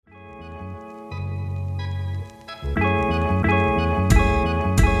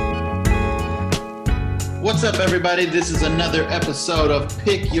What's up, everybody? This is another episode of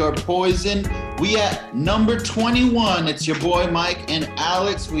Pick Your Poison. We at number 21. It's your boy Mike and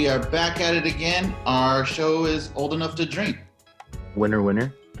Alex. We are back at it again. Our show is Old Enough to Drink. Winner,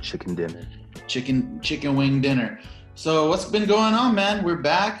 winner, chicken dinner. Chicken wing dinner. So what's been going on, man? We're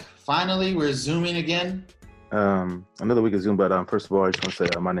back. Finally, we're Zooming again. Another week of Zoom, but first of all, I just want to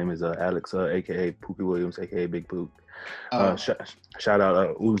say my name is Alex, a.k.a. Poopy Williams, a.k.a. Big Poop. Shout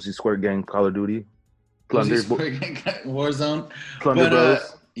out Uzi Squirt Gang, Call of Duty. Plunder, Warzone. Plunder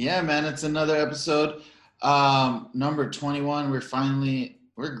Bros. Yeah, man, it's another episode. Number 21.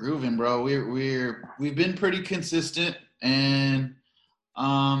 We're grooving, bro. We've been pretty consistent, and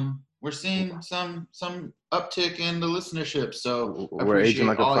we're seeing some uptick in the listenership. So we're aging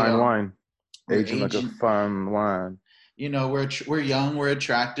like a fine wine. Aging like a fine wine. You know, we're young, we're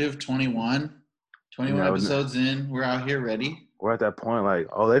attractive. 21 episodes in, we're out here ready. We're at that point, like,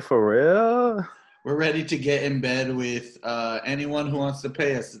 oh, they for real? We're ready to get in bed with anyone who wants to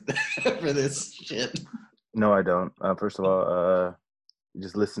pay us for this shit. No, I don't. First of all,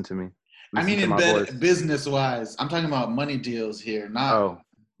 just listen to me. I mean, in bed, business-wise. I'm talking about money deals here, not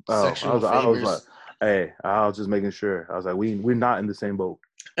sexual favors. I was like, hey, I was just making sure. I was like, we're not in the same boat.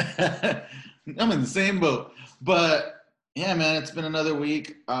 I'm in the same boat. But, yeah, man, it's been another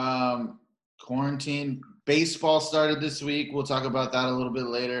week. Quarantine. Baseball started this week. We'll talk about that a little bit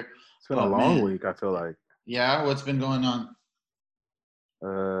later. It's been a long week, I feel like. Yeah? What's been going on?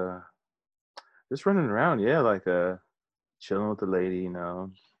 Just running around, yeah, like chilling with the lady, you know.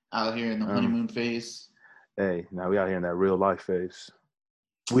 Out here in the honeymoon phase. Hey, now we out here in that real life phase.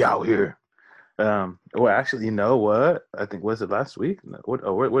 We out here. Well, actually, you know what? I think, was it last week? What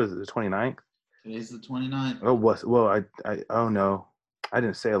is it, the 29th? Today's the 29th. Oh, oh no. I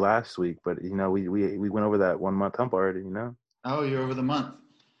didn't say it last week, but, you know, we went over that 1 month hump already, you know? Oh, you're over the month.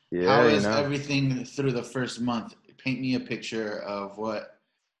 Yeah. How is everything through the first month? Paint me a picture of what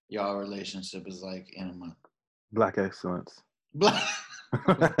y'all relationship is like in a month. Black excellence. Black.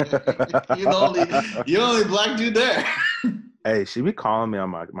 You're the only black dude there. Hey, she be calling me on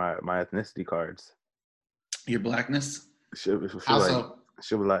my ethnicity cards. Your blackness? She'll be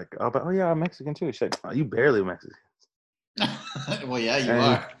like, oh yeah, I'm Mexican too. She's like, oh, you barely Mexican. Well, yeah, you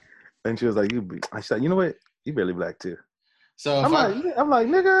are. And she was like, I said, you know what? You barely black too. So I'm like,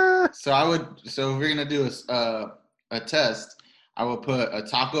 nigga. So if we're gonna do a test, I will put a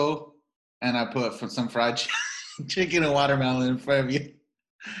taco and I put some fried chicken and watermelon in front of you.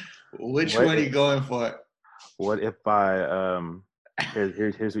 Which one are you going for? What if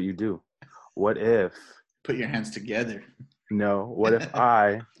here's what you do. What if put your hands together? No. What if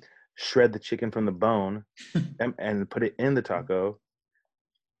I shred the chicken from the bone and put it in the taco,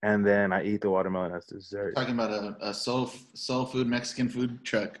 and then I eat the watermelon as dessert? Talking about a soul food Mexican food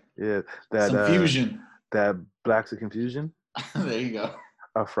truck. Yeah, some fusion. That Black's Confusion. There you go.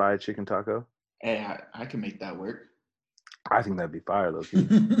 A fried chicken taco. Hey, I can make that work. I think that'd be fire, low-key.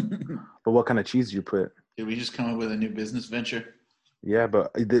 But what kind of cheese do you put? Did we just come up with a new business venture? Yeah,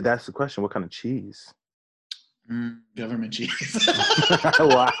 but that's the question. What kind of cheese? Government cheese.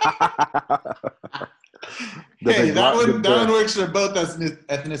 Wow. Hey, that one works for both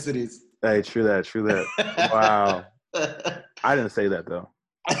ethnicities. Hey, true that. Wow. I didn't say that though.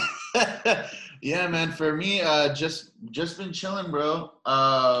 Yeah, man. For me, just been chilling, bro.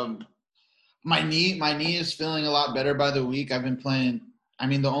 My knee is feeling a lot better by the week. I've been playing. I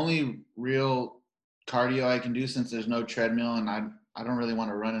mean, the only real cardio I can do, since there's no treadmill and I don't really want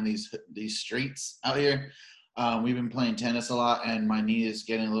to run in these streets out here. We've been playing tennis a lot, and my knee is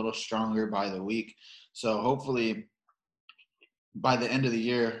getting a little stronger by the week. So hopefully by the end of the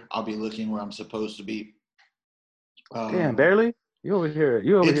year, I'll be looking where I'm supposed to be. Damn, barely? You over here.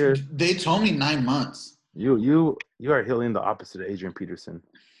 They told me 9 months. You are healing the opposite of Adrian Peterson.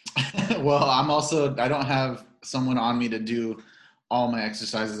 Well, I don't have someone on me to do all my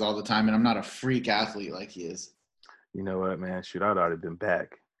exercises all the time, and I'm not a freak athlete like he is. You know what, man? Shoot, I'd already been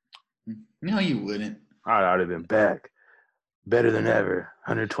back. No, you wouldn't. I'd already been back. Better than ever.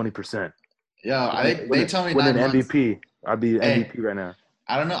 120%. Yeah, they tell me 9 an months. MVP. I'd be MVP right now.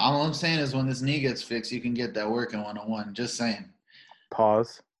 I don't know. All I'm saying is when this knee gets fixed, you can get that work in 101. Just saying.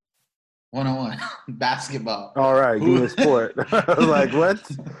 Pause. 101. Basketball. All right, give me a sport. I was like, what?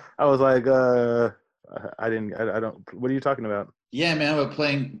 I was like, I don't. What are you talking about? Yeah, man, but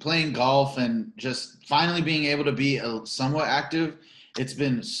playing golf and just finally being able to be somewhat active, it's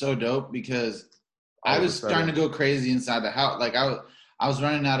been so dope because I was starting to go crazy inside the house. Like I was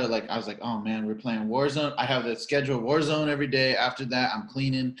running out of I was like, oh man, we're playing Warzone. I have the schedule of Warzone every day. After that, I'm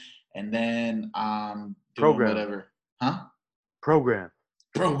cleaning, and then doing whatever. Huh? Program.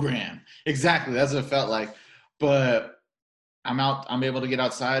 program. Exactly. That's what it felt like. But I'm able to get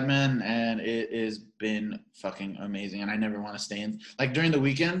outside, man, and it has been fucking amazing. And I never want to stay in. Like during the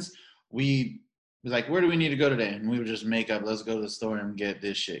weekends, we was like, where do we need to go today? And we would just make up, let's go to the store and get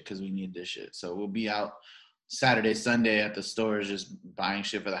this shit because we need this shit. So we'll be out Saturday, Sunday at the stores just buying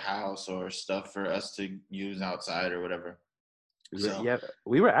shit for the house or stuff for us to use outside or whatever. So Yeah,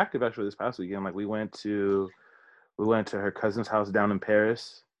 we were active actually this past weekend. Like we went to her cousin's house down in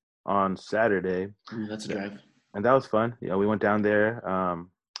Paris on Saturday. ooh, that's a drive. And that was fun. You know, we went down there.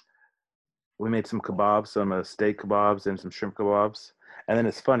 We made some kebabs, some steak kebabs and some shrimp kebabs. And then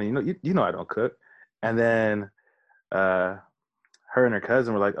it's funny, you know I don't cook. And then her and her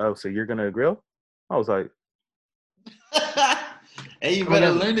cousin were like, "Oh, so you're gonna grill?" I was like, Hey, you better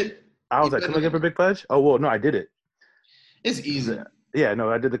learn it. I was like, "Come again for Big Pledge?" Oh well, no, I did it. It's easy. Yeah,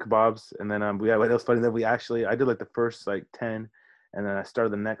 no, I did the kebabs, and then it was funny that I did like the first like 10, and then I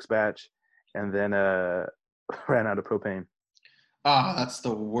started the next batch, and then ran out of propane. Oh, that's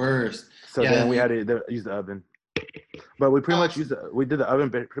the worst. So then we had to use the oven, but we pretty much we did the oven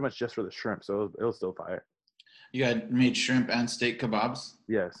pretty much just for the shrimp, so it was still fire. You had made shrimp and steak kebabs?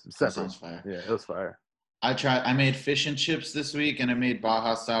 Yes, separate. That sounds fire. Yeah, it was fire. I made fish and chips this week, and I made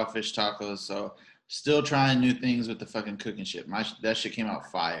Baja style fish tacos. So still trying new things with the fucking cooking shit. That shit came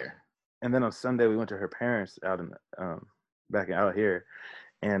out fire. And then on Sunday we went to her parents out in out here,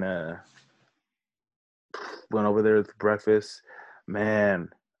 and went over there with breakfast. Man,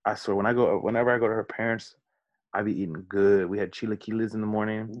 I swear whenever I go to her parents, I be eating good. We had chilaquiles in the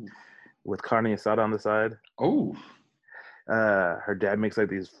morning with carne asada on the side. Oh. Her dad makes like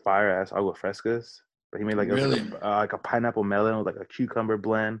these fire ass agua frescas, but he made like really? like a pineapple melon with like a cucumber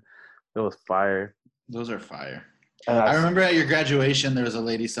blend. It was fire. Those are fire. I remember at your graduation there was a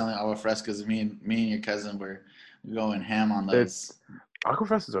lady selling agua frescas. Me and your cousin were going ham on those. Agua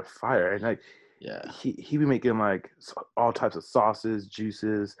frescas are fire, and like he be making like all types of sauces,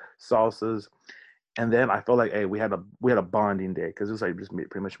 juices, salsas. And then I felt like, hey, we had a bonding day because it was like just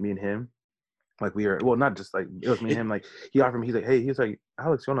pretty much me and him. Like we were, well, not just like it was me and him. Like he offered me, he's like,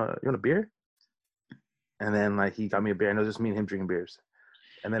 Alex, you want a beer? And then like he got me a beer, and it was just me and him drinking beers.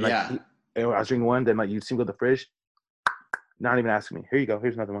 And then I was drinking one. Then like you see him go to the fridge, not even asking me. Here you go.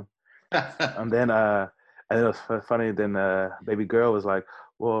 Here's another one. And then it was funny. Then baby girl was like,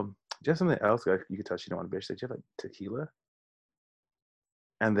 well, do you have something else you could tell she don't want a beer? She said, do you have like tequila?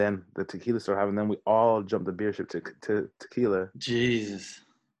 And then the tequila store having them, we all jumped the beer ship to tequila. Jesus.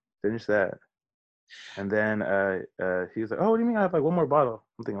 Finish that. And then he was like, oh, what do you mean I have like one more bottle?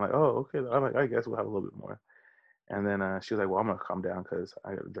 I'm thinking like, oh, okay. I'm like, I guess we'll have a little bit more. And then she was like, well, I'm going to calm down because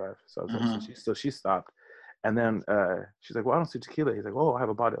I got to drive. So I was like, so she stopped. And then she's like, well, I don't see tequila. He's like, oh, I have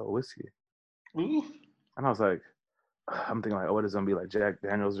a bottle of whiskey. Ooh. And I was like, I'm thinking like, oh, what is it going to be, like Jack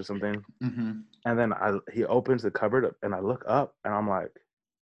Daniels or something? Mm-hmm. And then he opens the cupboard and I look up and I'm like,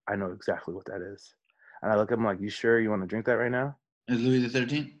 I know exactly what that is. And I look at him like, you sure you want to drink that right now? Is Louis the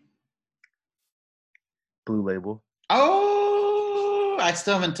 13th? Blue Label. Oh, I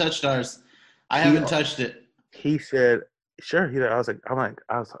still haven't touched ours. I haven't touched it. He said, sure. I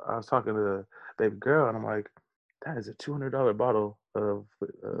was talking to the baby girl and I'm like, that is a $200 bottle of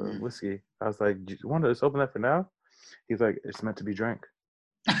whiskey. I was like, do you want to just open that for now? He's like, it's meant to be drank.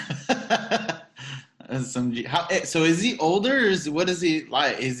 So is he older? Or what is he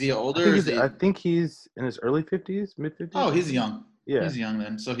like? Is he older? I think he's in his early 50s, mid 50s. Oh, he's young. Yeah, he's young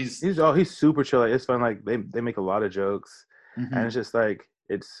then. So he's super chill. Like, it's fun. Like they make a lot of jokes, and it's just like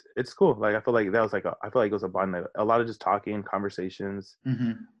it's cool. Like I feel like that was like I feel like it was a bond. Like, a lot of just talking, conversations.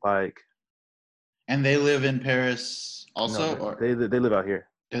 Like, and they live in Paris also, or they live out here.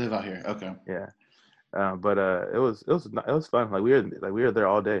 They live out here. Okay. Yeah, but it was fun. Like we were there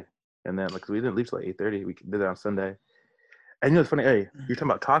all day. And then, like, we didn't leave till like 8:30. We did that on Sunday. And it's funny. Hey, you're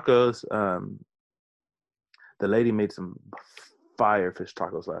talking about tacos. The lady made some fire fish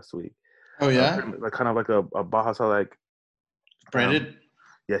tacos last week. Oh yeah, like kind of like a Baja style, like breaded.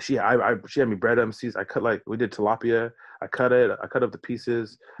 Yeah, she had me bread them. I cut we did tilapia. I cut up the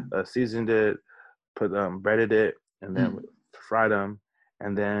pieces, seasoned it, put breaded it, and then fried them.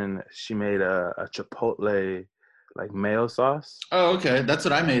 And then she made a chipotle like mayo sauce. Oh, okay. That's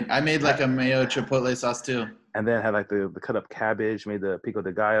what I made. I made like a mayo chipotle sauce too. And then had like the cut up cabbage, made the pico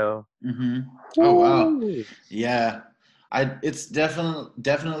de gallo. Oh wow. Yeah. It's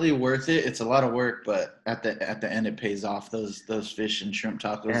definitely worth it. It's a lot of work, but at the end it pays off, those fish and shrimp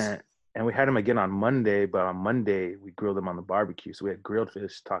tacos. And we had them again on Monday, but on Monday we grilled them on the barbecue. So we had grilled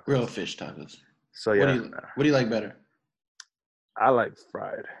fish tacos. Grilled fish tacos. So yeah. What do you like better? I like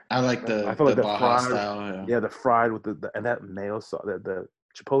fried. I like the I feel like the Baja fried style. Yeah, the fried with the and that mayo sauce, the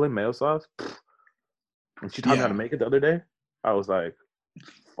Chipotle mayo sauce. And she taught me how to make it the other day. I was like,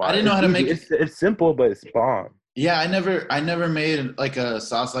 I didn't know it's how to easy. make it. It's simple, but it's bomb. Yeah, I never made like a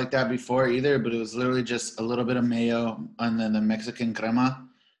sauce like that before either, but it was literally just a little bit of mayo and then the Mexican crema,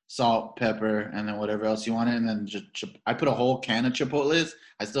 salt, pepper, and then whatever else you wanted. And then I put a whole can of Chipotles.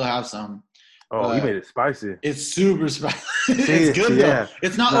 I still have some. Oh, you made it spicy. It's super spicy. It's good though.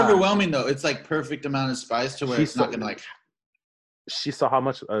 It's not overwhelming though. It's like perfect amount of spice to where it's not gonna like. She saw how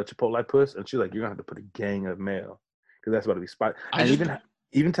much Chipotle I put, and she's like, "You're gonna have to put a gang of mayo because that's about to be spicy." And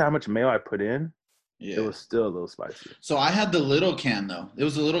even to how much mayo I put in, it was still a little spicy. So I had the little can though. It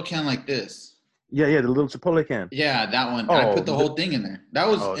was a little can like this. Yeah, the little Chipotle can. Yeah, that one. I put the whole thing in there. That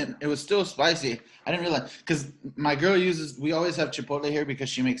was it was still spicy. I didn't realize because my girl we always have Chipotle here because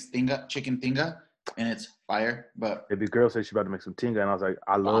she makes chicken tinga, and it's fire. But baby girl said she's about to make some tinga, and I was like,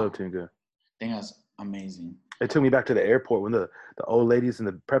 I love tinga. Tinga's amazing. It took me back to the airport when the old ladies and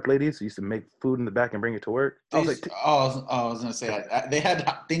the prep ladies used to make food in the back and bring it to work. I was like, I was gonna say they had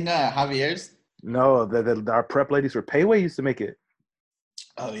tinga at Javier's. No, our prep ladies for Payway used to make it.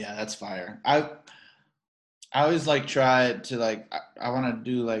 Oh yeah, that's fire. I always like try to like I want to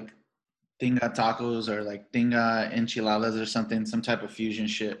do like tinga tacos or like tinga enchiladas or something, some type of fusion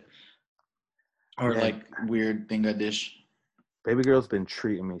shit, or like weird tinga dish. Baby girl's been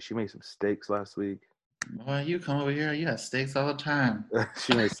treating me. She made some steaks last week. Boy, you come over here, you have steaks all the time.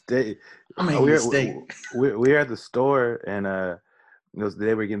 She made steak. I'm making steak. We were at the store and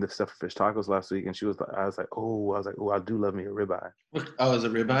they were getting the stuff for fish tacos last week, and I was like, I do love me a ribeye. Oh, is a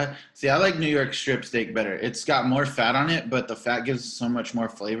ribeye? See, I like New York strip steak better. It's got more fat on it, but the fat gives so much more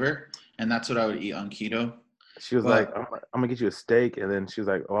flavor, and that's what I would eat on keto. She was like, I'm gonna get you a steak, and then she was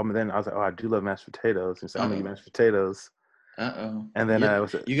like, then I was like, I do love mashed potatoes. And she said, I'm gonna get mashed potatoes. And then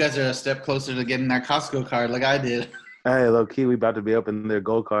you guys are a step closer to getting that Costco card like I did. Hey, low key, we about to be up in their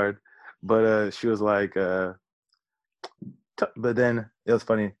gold card, but she was like, but then it was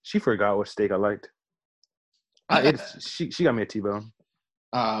funny. She forgot what steak I liked. She got me a T-bone.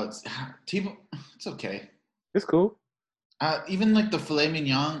 T-bone, it's okay. It's cool. Even like the filet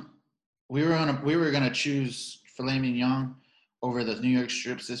mignon, we were gonna choose filet mignon over the New York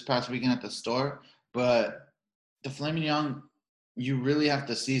strips this past weekend at the store, but the filet mignon, you really have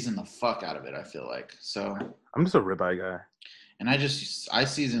to season the fuck out of it, I feel like. So I'm just a ribeye guy. And I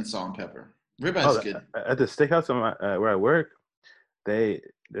season salt and pepper. Ribeye's good. At the steakhouse where I work, the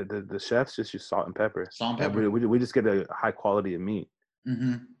chefs just use salt and pepper. Salt and pepper. We just get a high quality of meat.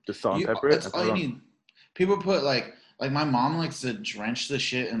 Mm-hmm. Just salt and pepper. That's all you need. People put like my mom likes to drench the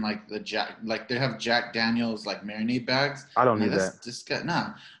shit in like they have Jack Daniels like marinade bags. I don't need that.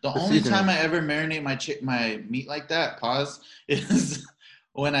 The only time I ever marinate my meat like that, is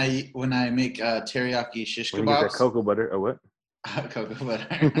when I make teriyaki shish kebabs. When you get that cocoa butter or what? Cocoa butter.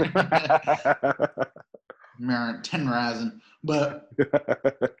 10 resin. But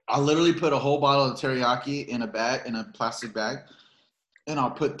I'll literally put a whole bottle of teriyaki in a plastic bag, and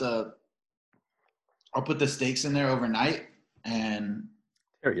I'll put the steaks in there overnight, and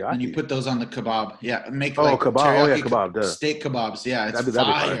teriyaki. you put those on the kebab. Yeah, make kebab. Kebab. Duh. Steak kebabs. Yeah, it's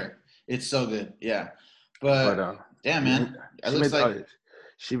fire. It's so good. Yeah, but damn, man, it looks like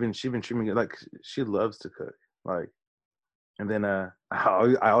she's been treating me like she loves to cook. Like, and then I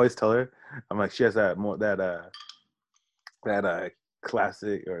always tell her, I'm like, she has that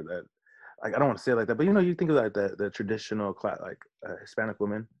classic, or that, like, I don't want to say it like that, but you think of like the traditional Hispanic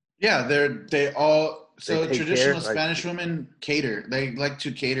women. Yeah, traditional Spanish women cater. They like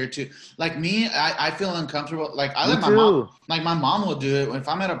to cater to, like me. I feel uncomfortable. Like I let my mom. Like my mom will do it if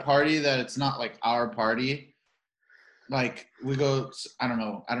I'm at a party that it's not like our party. Like we go, I don't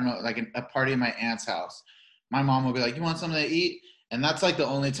know, like a party at my aunt's house. My mom will be like, "You want something to eat?" And that's like the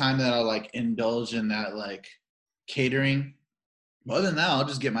only time that I'll like indulge in that like catering. Other than that, I'll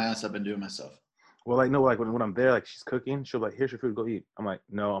just get my ass up and do it myself. Well, like, no, like when I'm there, like she's cooking, she'll be like, "Here's your food, go eat." I'm like,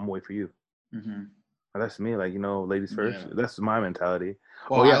 "No, I'm waiting for you." Mm-hmm. That's me, like, ladies first. Yeah. That's my mentality.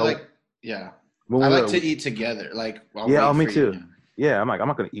 Well, I like to eat together. Like, me too. Yeah, I'm like, I'm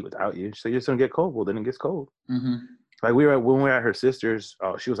not gonna eat without you. So you're just gonna get cold. Well, then it gets cold. Mm-hmm. Like when we were at her sister's.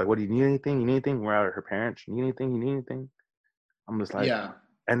 Oh, she was like, "What do you need? Anything? You need anything?" We're at her parents. You need anything? You need anything? I'm just like, yeah.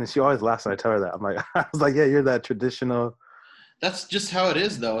 And then she always laughs when I tell her that. I'm like, I was like, "Yeah, you're that traditional." That's just how it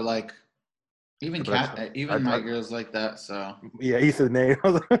is, though. Like, even my girls like that. So yeah, he said name.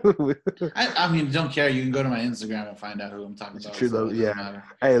 I mean, don't care. You can go to my Instagram and find out who I'm talking about. True, so though. Yeah.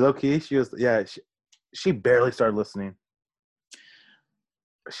 Hey, low key, she was. Yeah, she barely started listening.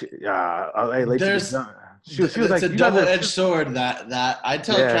 She was like, it's a double-edged sword that I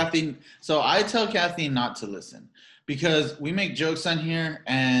tell Kathleen. So I tell Kathleen not to listen because we make jokes on here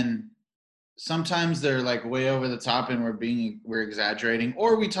and sometimes they're like way over the top and we're exaggerating,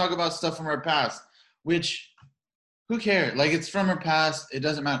 or we talk about stuff from our past, which who cares? Like, it's from our past. It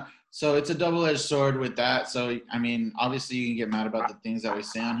doesn't matter. So it's a double-edged sword with that. So, I mean, obviously you can get mad about the things that we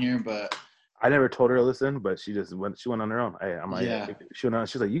say on here, but I never told her to listen, but she went on her own. Hey, I'm like, yeah. She went on.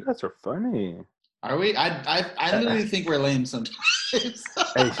 She's like, you guys are funny. Are we? I literally think we're lame sometimes.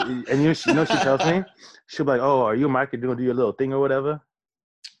 Hey, and she tells me, she'll be like, oh, are you and Mike doing do your little thing or whatever?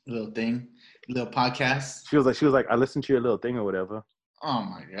 Little thing, little podcast. She was like, I listened to your little thing or whatever. Oh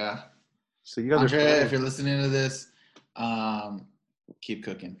my god. So you guys Andrea, if you're listening to this, keep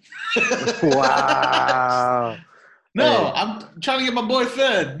cooking. Wow. No, hey. I'm trying to get my boy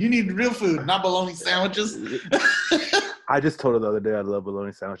fed. You need real food, not bologna sandwiches. I just told her the other day I love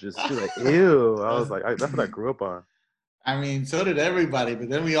bologna sandwiches. She's like, ew. I was like, that's what I grew up on. I mean, so did everybody, but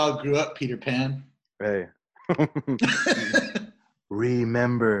then we all grew up Peter Pan. Hey.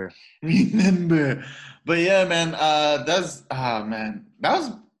 Remember. But yeah, man, that was I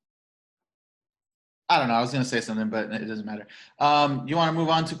don't know. I was going to say something, but it doesn't matter. You want to move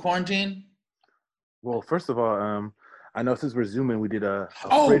on to quarantine? Well, first of all, I know since we're Zooming, we did a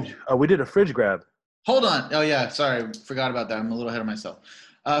fridge. We did a fridge grab. Hold on. Oh yeah, sorry, forgot about that. I'm a little ahead of myself.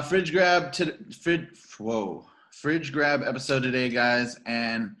 Fridge grab fridge grab episode today, guys,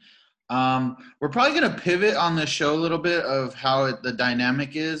 and we're probably gonna pivot on the show a little bit of how the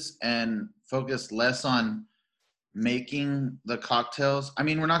dynamic is and focus less on making the cocktails. I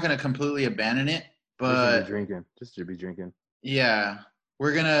mean, we're not gonna completely abandon it, but just to be drinking. Yeah,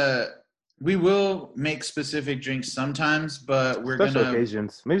 we will make specific drinks sometimes, but we're special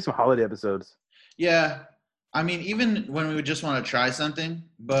occasions, maybe some holiday episodes. Yeah, I mean, even when we just want to try something,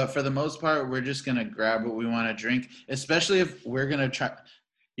 but for the most part, we're just gonna grab what we want to drink. Especially if we're gonna try.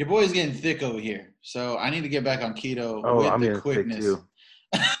 Your boy's getting thick over here, so I need to get back on keto with the quickness.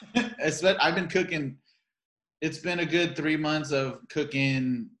 I've been cooking. It's been a good 3 months of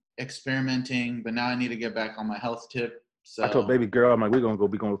cooking, experimenting, but now I need to get back on my health tip. So I told baby girl, I'm like, we're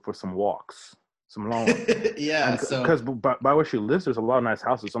going for some walks, some long ones. Yeah, because by where she lives, there's a lot of nice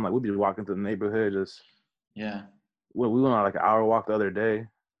houses. So I'm like, we'd be walking through the neighborhood, just we went on like an hour walk the other day.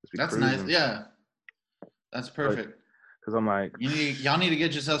 That's cruising. Nice. Yeah, that's perfect. Because I'm like, y'all need to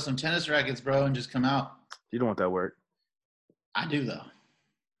get yourself some tennis rackets, bro, and just come out. You don't want that work. I do though.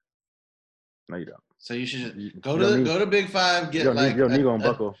 No, you don't. So you should go to Big Five, get like a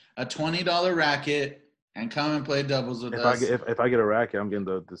 $20 racket. And come and play doubles with us. If I get a racket, I'm getting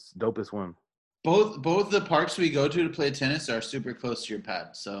the dopest one. Both the parks we go to play tennis are super close to your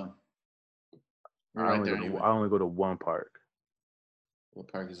pad, so I only go to one park.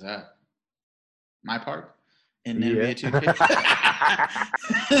 What park is that? My park in NBA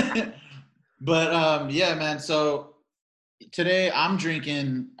 2K. But yeah, man. So today I'm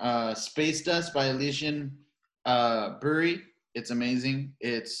drinking Space Dust by Elysian Brewery. It's amazing.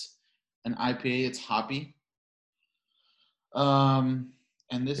 It's an IPA. It's hoppy.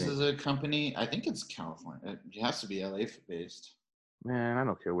 And this is a company, I think it's California. It has to be LA based. Man, I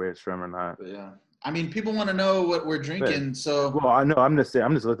don't care where it's from or not. But yeah. I mean, people want to know what we're drinking, but, so. Well, I know. I'm just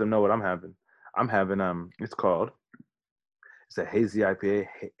letting them know what I'm having. I'm having, it's a hazy IPA.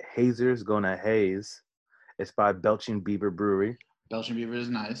 Hazers Gonna Haze. It's by Belching Beaver Brewery. Belching Beaver is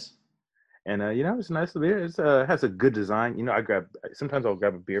nice. And it's a nice beer. It has a good design. Sometimes I'll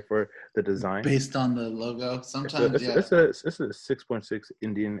grab a beer for the design based on the logo. Sometimes it's a 6.6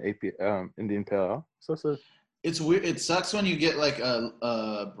 Indian Indian Pale Ale. So it's weird. It sucks when you get like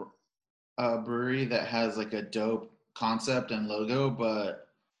a brewery that has like a dope concept and logo, but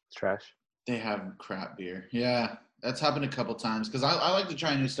it's trash. They have crap beer. Yeah, that's happened a couple times because I like to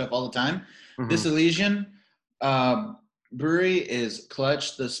try new stuff all the time. Mm-hmm. This Elysian. Brewery is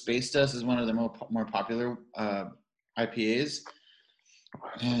clutch. The Space Dust is one of the more popular IPAs,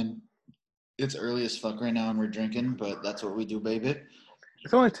 and it's early as fuck right now, and we're drinking. But that's what we do, baby.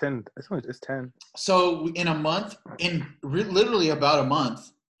 It's only 10. It's 10. So in a month, literally about a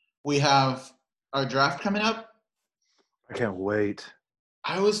month, we have our draft coming up. I can't wait.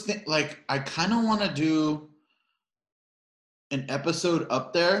 I was I kind of want to do an episode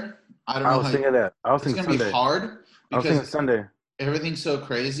up there. I don't know. I was thinking that. I was thinking it's gonna be hard. I was thinking Sunday. Everything's so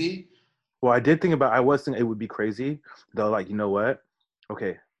crazy. Well, I was thinking it would be crazy, though. Like, you know what?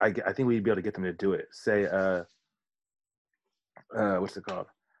 Okay, I think we'd be able to get them to do it. Say, what's it called?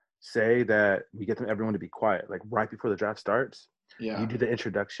 Say that we get everyone to be quiet, like right before the draft starts. Yeah. You do the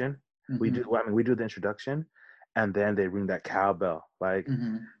introduction. Mm-hmm. We do the introduction, and then they ring that cowbell. Like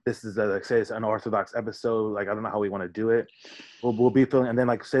this is like say it's an unorthodox episode. Like I don't know how we want to do it. We'll be feeling, and then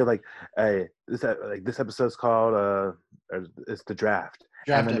like say like, hey, this episode's called it's the draft.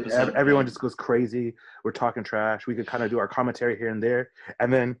 And then episode, everyone just goes crazy. We're talking trash. We could kind of do our commentary here and there,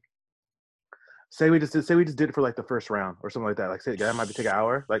 and then say we just did it for like the first round or something like that. Like say that might take an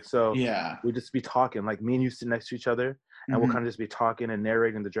hour. Like so, we just be talking. Like me and you sit next to each other, and we'll kind of just be talking and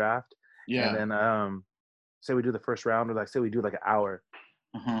narrating the draft. Yeah. And then say we do the first round, or like say we do like an hour.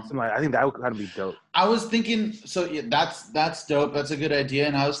 Something like, I think that would kind of be dope. I was thinking, so yeah, that's dope. That's a good idea.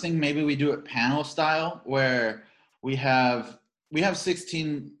 And I was thinking maybe we do it panel style, where we have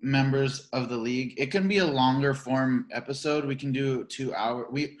 16 members of the league. It can be a longer form episode. We can do 2 hours.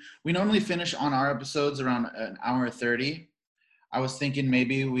 We normally finish on our episodes around an hour 30. I was thinking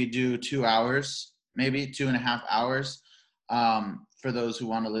maybe we do 2 hours, maybe 2.5 hours. For those who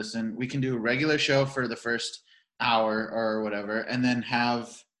want to listen, we can do a regular show for the first hour or whatever, and then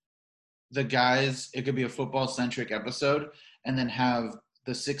have the guys, it could be a football centric episode, and then have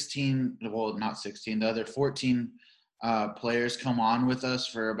the 16, well, not 16, the other 14 players come on with us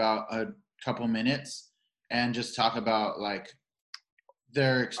for about a couple minutes and just talk about like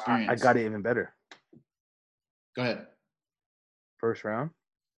their experience. I got it even better. Go ahead. First round.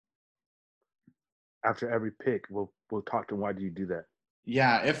 After every pick, we'll talk to them. Why do you do that?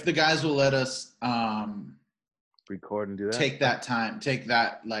 Yeah, if the guys will let us record and do that. Take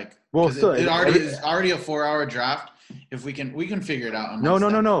that like. Well, still, it already a 4-hour draft. If we can figure it out.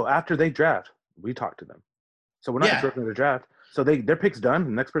 No. After they draft, we talk to them. So we're not interrupting the draft. So their pick's done. The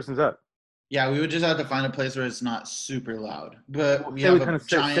next person's up. Yeah, we would just have to find a place where it's not super loud. But we sit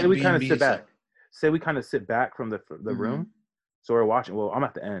back. Say we kind of sit back from the room. So we're watching. Well, I'm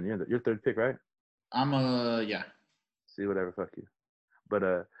at the end. You're third pick, right? I'm yeah. See, whatever, fuck you. But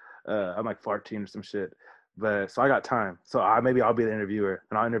I'm like 14 or some shit. But so I got time. So maybe I'll be the interviewer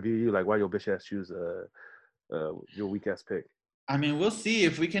and I'll interview you like why your bitch ass choose your weak ass pick. I mean, we'll see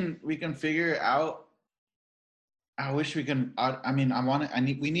if we can figure it out. I wish we can.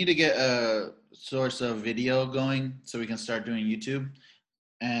 We need to get a source of video going so we can start doing YouTube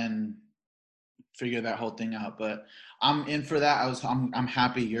and figure that whole thing out. But I'm in for that. I'm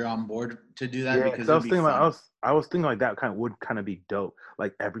happy you're on board to do that because I was thinking like that would be dope.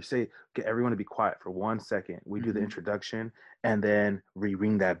 Like get everyone to be quiet for 1 second. We do the introduction and then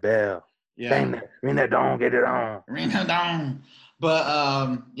ring that bell. Yeah. Ring that dong, get it on. Ring that dong. But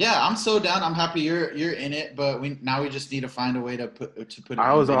I'm so down. I'm happy you're in it. But we just need to find a way to put it.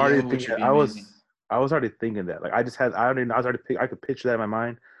 I was already thinking that. Like I could picture that in my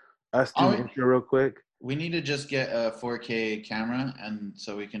mind. Us doing intro real quick. We need to just get a 4K camera, and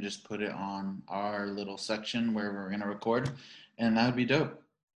so we can just put it on our little section where we're gonna record, and that would be dope.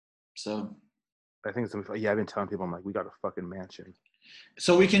 So, I think I've been telling people, I'm like, we got a fucking mansion.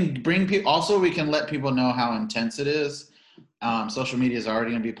 So we can bring people. Also, we can let people know how intense it is. Social media is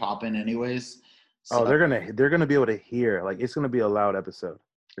already gonna be popping, anyways. So, they're gonna be able to hear. Like it's gonna be a loud episode.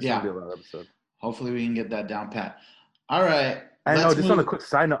 It's gonna be a loud episode. Hopefully, we can get that down pat. All right. I know. Just on a quick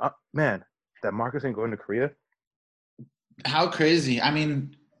side note, man, that Marcus ain't going to Korea. How crazy! I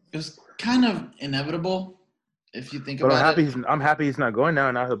mean, it was kind of inevitable if you think about it. I'm happy he's not going now,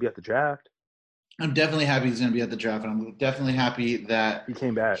 and now he'll be at the draft. I'm definitely happy he's going to be at the draft, and I'm definitely happy that he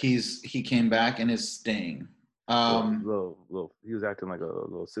came back. He came back and is staying. He was acting like a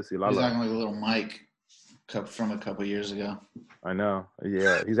little sissy. He was acting like a little Mike from a couple years ago. I know.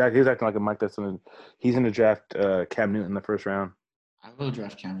 Yeah, he's acting like a Mike that's he's in the draft. Cam Newton in the first round. I will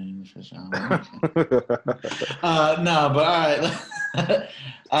draft Cam Newton in the first round. No, but all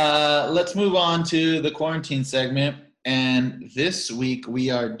right. Let's move on to the quarantine segment. And this week we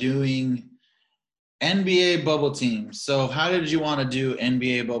are doing NBA bubble teams. So how did you want to do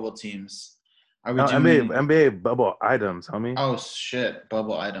NBA bubble teams? Are we doing NBA bubble items, homie? Oh shit,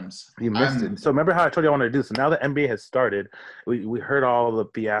 bubble items. You missed it. So remember how I told you I wanted to do this? So now the NBA has started. We heard all the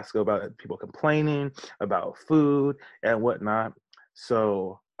fiasco about people complaining about food and whatnot.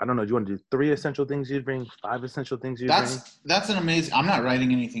 So I don't know. Do you want to do 3 essential things you'd bring? 5 essential things you'd bring? That's an amazing. I'm not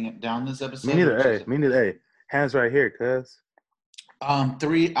writing anything down this episode. Me neither. Hands right here, cuz.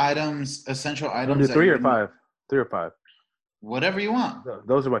 3 items, essential items. Want to do 3 or 5? 3 or 5. Whatever you want.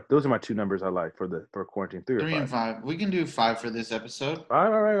 Those are my 2 numbers I like for quarantine. 3 or 5. 3 and 5. We can do 5 for this episode. All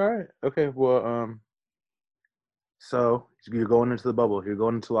right. Okay. Well, so you're going into the bubble. You're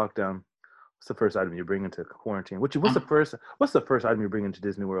going into lockdown. What's the first item you bring into quarantine? What's the first item you bring into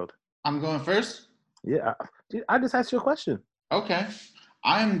Disney World? I'm going first? Yeah. Dude, I just asked you a question. Okay.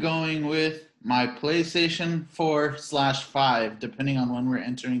 I'm going with my PlayStation 4/5, depending on when we're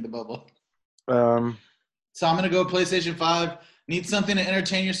entering the bubble. So I'm gonna go PlayStation 5. Need something to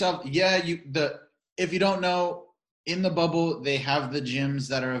entertain yourself? Yeah, if you don't know, in the bubble they have the gyms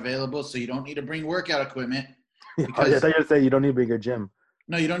that are available, so you don't need to bring workout equipment. Oh, yeah, I thought you were saying you don't need to bring your gym.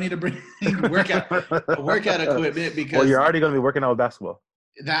 No, you don't need to bring workout equipment because well, you're already going to be working out with basketball.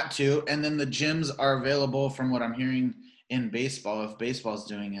 That too, and then the gyms are available from what I'm hearing in baseball. If baseball's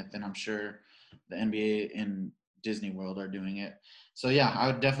doing it, then I'm sure the NBA and Disney World are doing it. So yeah, I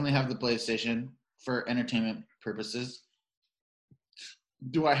would definitely have the PlayStation for entertainment purposes.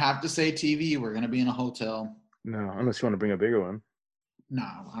 Do I have to say TV? We're gonna be in a hotel. No, unless you want to bring a bigger one. No,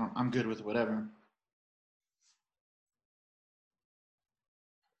 I'm good with whatever.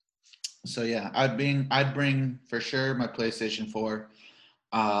 So yeah, I'd bring for sure my PlayStation 4.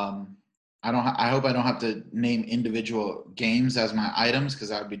 I hope I don't have to name individual games as my items because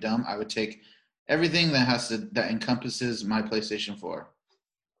that would be dumb. I would take everything that encompasses my PlayStation 4.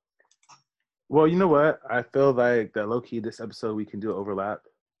 Well, you know what? I feel like that low key this episode we can do overlap.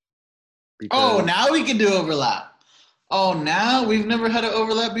 Oh, now we can do overlap. Oh, now we've never had an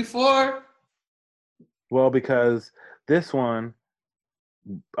overlap before. Well, because this one,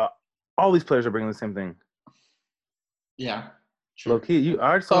 all these players are bringing the same thing. Yeah. True. Low key,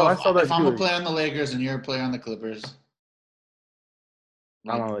 I saw that. If I'm a player on the Lakers and you're a player on the Clippers,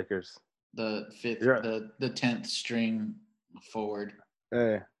 I'm on the Lakers. The fifth, the 10th string forward.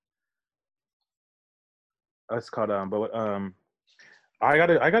 Hey, that's called but I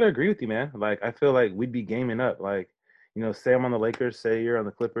gotta agree with you, man. Like I feel like we'd be gaming up. Like, you know, say I'm on the Lakers, say you're on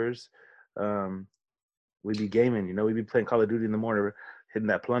the Clippers, we'd be gaming. You know, we'd be playing Call of Duty in the morning, hitting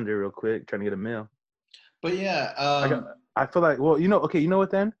that plunder real quick, trying to get a meal. But yeah, I feel like, well, you know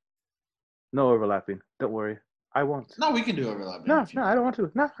what then? No overlapping. Don't worry, I won't. No, we can do overlapping. No, I don't want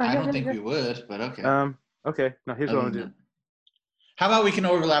to. No, I don't think we would, but okay. Okay. Now here's what I'm gonna do. How about we can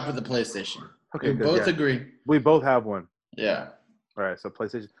overlap with the PlayStation? Okay, we both agree. We both have one. Yeah. All right, so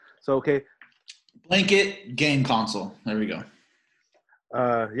PlayStation. So okay. Blanket game console. There we go.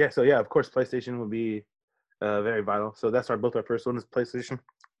 Yeah. So yeah, of course, PlayStation would be very vital. So that's both our first one is PlayStation.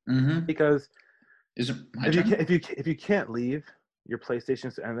 Mm-hmm. Because if you can't leave your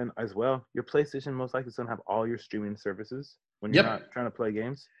PlayStation, and then as well, your PlayStation most likely is gonna have all your streaming services when you're not trying to play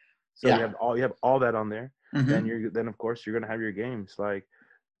games. So you have all that on there. Mm-hmm. Then of course you're gonna have your games like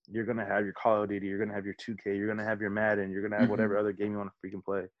you're gonna have your Call of Duty, you're gonna have your 2K, you're gonna have your Madden, you're gonna have whatever other game you want to freaking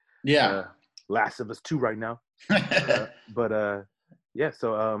play. Yeah. Last of Us 2 right now. Yeah.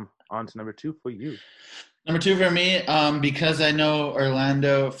 So on to number 2 for you. Number 2 for me, because I know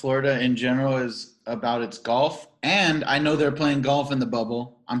Orlando, Florida in general is about its golf, and I know they're playing golf in the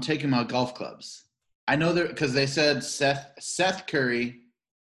bubble. I'm taking my golf clubs. I know because they said Seth Curry.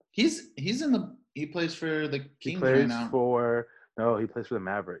 He plays for the Kings right now. He plays for the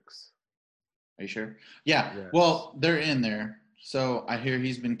Mavericks. Are you sure? Yeah. Yes. Well, they're in there. So I hear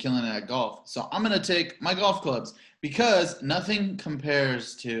he's been killing it at golf. So I'm going to take my golf clubs because nothing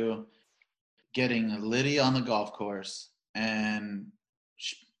compares to getting litty on the golf course and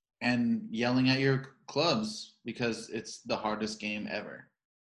yelling at your clubs because it's the hardest game ever.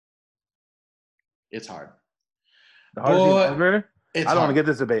 It's hard. The hardest game ever? I don't get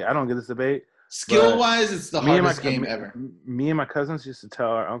this debate. Skill-wise, it's the hardest game ever. Me and my cousins used to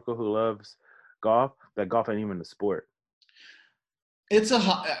tell our uncle who loves golf that golf ain't even a sport. It's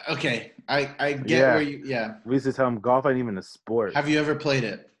okay. I get where you. Yeah. We used to tell him golf ain't even a sport. Have you ever played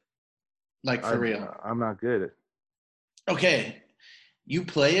it? Like for real? I'm not good at it. Okay, you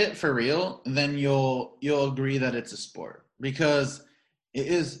play it for real, then you'll agree that it's a sport because it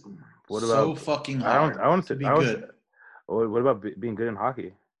is so fucking hard. I want to be good. What about being good in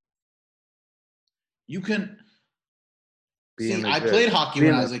hockey? You can. I played hockey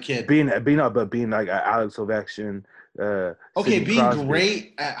when I was a kid. Being like Alex Ovechkin. Okay, being Crosby.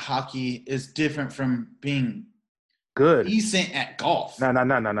 Great at hockey is different from being good, decent at golf. No.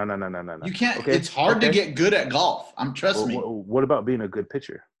 You can't. Okay. It's hard to get good at golf. Trust me. What about being a good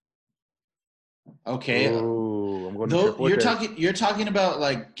pitcher? Okay. Oh, I'm going you're talking about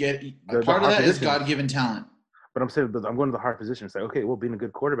like part of that is God-given talent. But I'm saying, I'm going to the hard position. It's like, okay, well, being a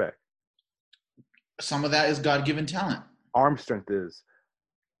good quarterback. Some of that is God-given talent. Arm strength is.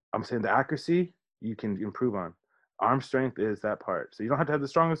 I'm saying the accuracy you can improve on. Arm strength is that part. So you don't have to have the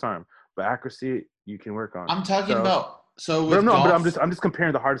strongest arm, but accuracy you can work on. I'm talking about golf, I'm just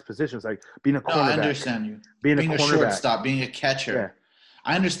comparing the hardest positions, like being a cornerback. No, I understand you. Being a shortstop, being a catcher. Yeah.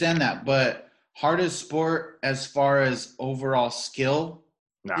 I understand that, but hardest sport as far as overall skill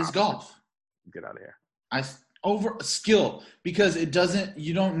is golf. Get out of here. Over skill because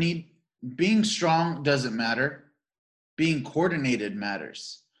you don't need being strong doesn't matter. Being coordinated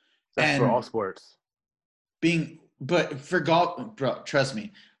matters. That's for all sports. But for golf, bro, trust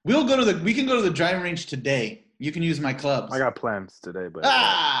me. We can go to the driving range today. You can use my clubs. I got plans today, but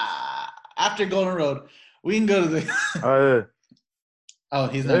after Golden Road, we can go to the. Oh,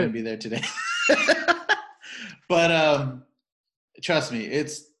 he's not gonna be there today. But trust me,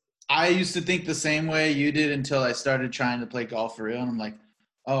 I used to think the same way you did until I started trying to play golf for real, and I'm like,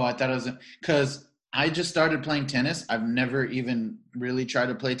 oh, I thought it was because I just started playing tennis. I've never even really tried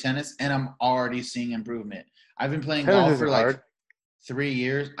to play tennis, and I'm already seeing improvement. I've been playing golf for like 3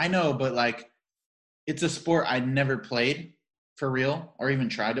 years. I know, but like, it's a sport I never played for real or even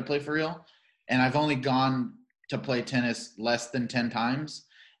tried to play for real. And I've only gone to play tennis less than 10 times,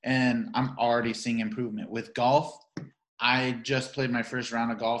 and I'm already seeing improvement. With golf, I just played my first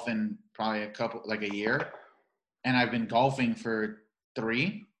round of golf in probably a year, and I've been golfing for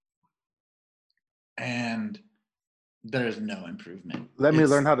 3, and there's no improvement. Let me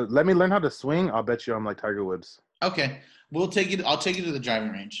learn how to swing. I'll bet you I'm like Tiger Woods. Okay, I'll take you to the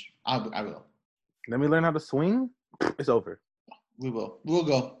driving range. I will. Let me learn how to swing. It's over. We'll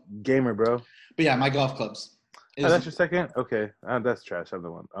go. Gamer, bro. But yeah, my golf clubs. That's your second? Okay. That's trash. I'm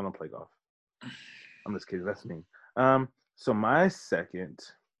the one. I don't play golf. I'm just kidding. That's me. So my second,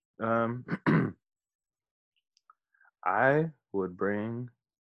 I would bring,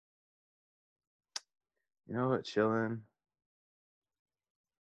 you know what, chilling.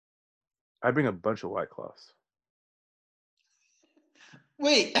 I'd bring a bunch of White Claws.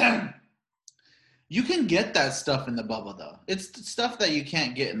 Wait. You can get that stuff in the bubble, though. It's stuff that you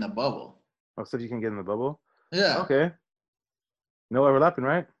can't get in the bubble. Oh, stuff you can get in the bubble? Yeah. Okay. No overlapping,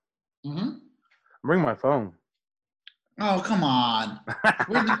 right? Mm-hmm. Bring my phone. Oh, come on.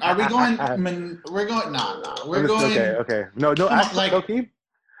 Are we going? We're going. No. We're going. Okay. No. Actually, like low key.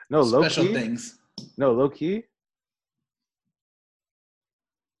 No, low special key. Things. No, low key.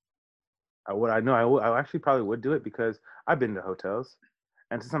 I actually probably would do it because I've been to hotels,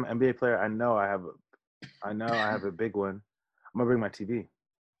 and since I'm an NBA player, I know I have a big one. I'm gonna bring my TV.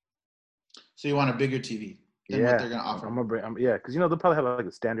 So you want a bigger TV than what they're gonna offer? I'm gonna bring. Because they'll probably have like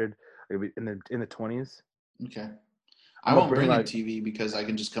a standard in the 20s. Okay. I won't bring a TV because I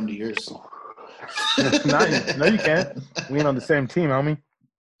can just come to yours. No, you can't. We ain't on the same team, homie.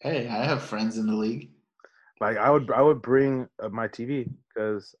 Hey, I have friends in the league. Like I would bring my TV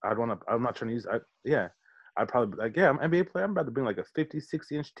because I'm not trying to use. I'd probably I'm an NBA player. I'm about to bring like a 50,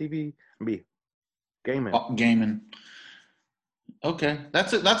 60-inch TV and be gaming. Gaming. Okay,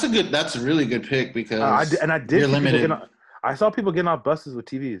 that's a really good pick because I did. You're limited. I saw people getting off buses with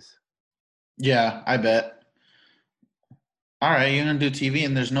TVs. Yeah, I bet. All right, you're gonna do TV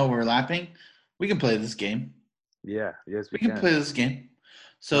and there's no overlapping. We can play this game. Yeah. Yes, we can play this game.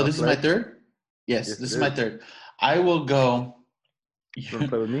 So this is my third. Yes, this is my third. I will go. You want to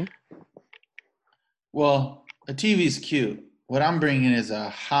play with me? Well, a TV is cute. What I'm bringing is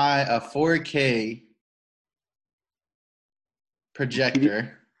a 4K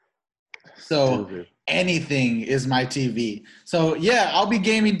projector. So anything is my TV. So yeah, I'll be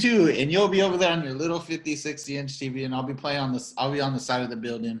gaming too, and you'll be over there on your little 50, 60-inch TV, and I'll be on the side of the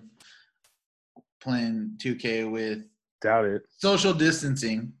building playing 2K with. Doubt it. Social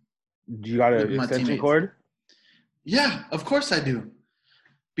distancing. You got an extension cord? Yeah, of course I do.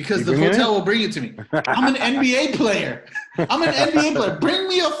 Because the hotel will bring it to me. I'm an NBA player. Bring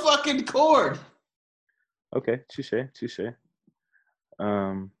me a fucking cord. Okay, touche.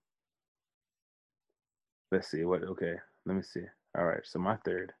 Let's see. Okay, let me see. All right, so my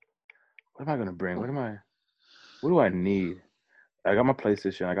third. What am I gonna bring? What do I need? I got my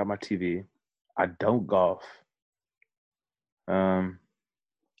PlayStation. I got my TV. I don't golf. Baloney.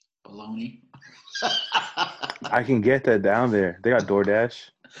 I can get that down there. They got DoorDash.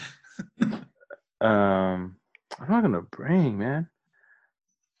 What am I gonna bring, man?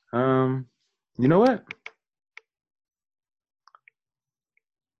 You know what?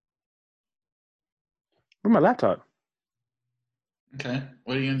 Bring my laptop. Okay.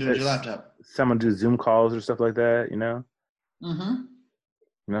 What are you gonna do with your laptop? So I'm gonna do Zoom calls or stuff like that, you know? Mm-hmm.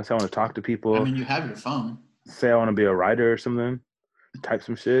 You know, so I want to talk to people. I mean, you have your phone. Say I want to be a writer or something. Type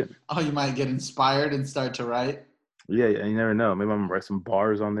some shit. Oh, you might get inspired and start to write. Yeah, you never know. Maybe I'm gonna write some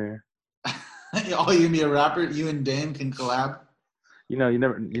bars on there. Oh, you can be a rapper. You and Dame can collab. You know, you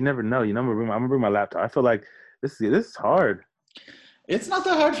never know. You know, I'm gonna bring my laptop. I feel like this is hard. It's not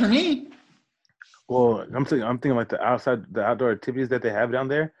that hard for me. Well, I'm thinking like the outdoor activities that they have down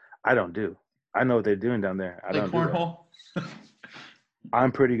there. I don't do. I know what they're doing down there. I don't cornhole. Do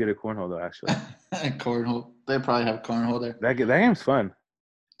I'm pretty good at cornhole though, actually. Cornhole. They probably have cornhole there. That game's fun.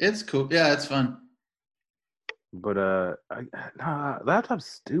 It's cool. Yeah, it's fun. But laptop's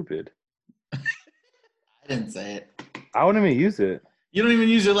stupid. I didn't say it. I wouldn't even use it. You don't even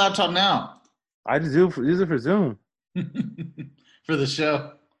use your laptop now. I just use it for Zoom. For the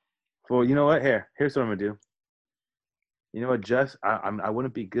show. Well, you know what? Here's what I'm gonna do. You know what? I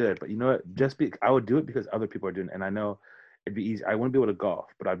wouldn't be good, but you know what? I would do it because other people are doing it, and I know it'd be easy. I wouldn't be able to golf,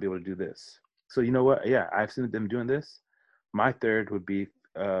 but I'd be able to do this. So you know what? Yeah, I've seen them doing this. My third would be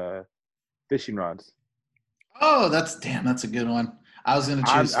fishing rods. Oh, that's a good one. I was gonna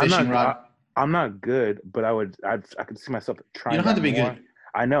choose fishing rod. I'm not good, but I could see myself trying. You don't have to be more. good.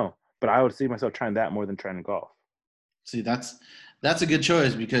 I know, but I would see myself trying that more than trying to golf. See, that's a good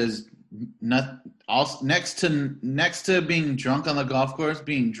choice because next to being drunk on the golf course,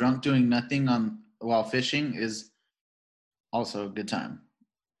 being drunk doing nothing while fishing is also a good time.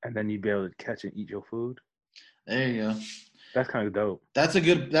 And then you'd be able to catch and eat your food. There you go. That's kind of dope. That's a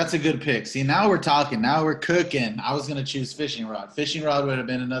good pick. See, now we're talking. Now we're cooking. I was gonna choose fishing rod. Fishing rod would have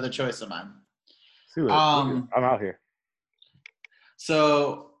been another choice of mine. I'm out here.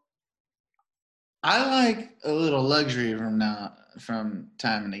 So I like a little luxury from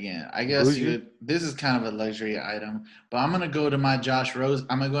time and again. I guess this is kind of a luxury item, but I'm gonna go to my Josh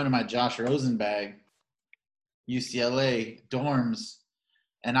Rosen bag, UCLA dorms,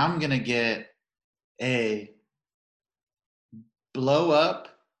 and I'm gonna get a blow up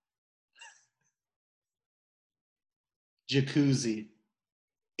jacuzzi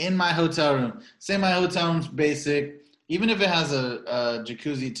in my hotel room. Say my hotel room's basic. Even if it has a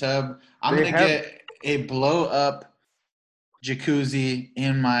jacuzzi tub, I'm going to get a blow up jacuzzi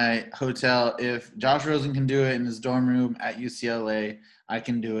in my hotel. If Josh Rosen can do it in his dorm room at UCLA, I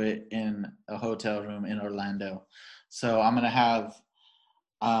can do it in a hotel room in Orlando. So I'm going to have,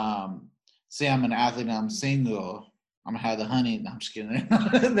 say I'm an athlete and I'm single. I'm going to have the honey. No, I'm just kidding.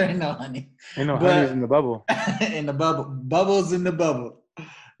 There ain't no honey. Ain't no honey's in the bubble. In the bubble. Bubbles in the bubble.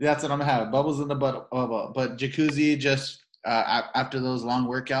 That's what I'm gonna have. Bubbles in the bubble. But jacuzzi, just after those long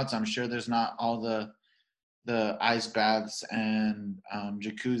workouts, I'm sure there's not all the ice baths and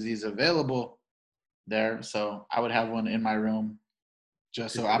jacuzzis available there. So I would have one in my room.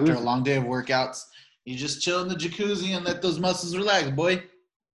 Just so after a long day of workouts, you just chill in the jacuzzi and let those muscles relax, boy.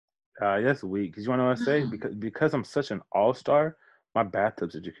 That's weak. Because you want to know what I say? Because I'm such an all-star, my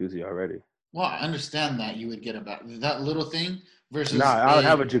bathtub's a jacuzzi already. Well, I understand that you would get that little thing versus I would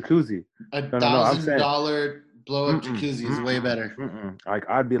have a jacuzzi. $1,000 blow-up jacuzzi is way better. Like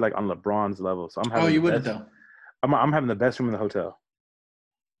I'd be like on LeBron's level. So I'm having. Oh, you wouldn't though. I'm having the best room in the hotel.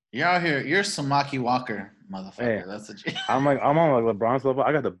 You're out here. You're Samaki Walker, motherfucker. Hey, I'm on like LeBron's level.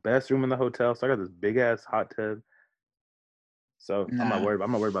 I got the best room in the hotel, so I got this big ass hot tub. So I'm not worried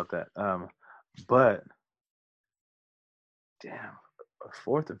about that. But damn, a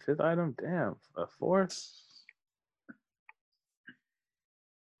fourth and fifth item. Damn, a fourth.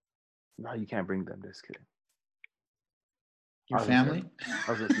 No, you can't bring them. Just kidding. Your family?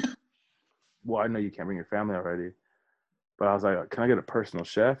 Well, I know you can't bring your family already. But I was like, can I get a personal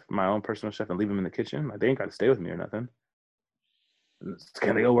chef, my own personal chef, and leave them in the kitchen? They ain't got to stay with me or nothing.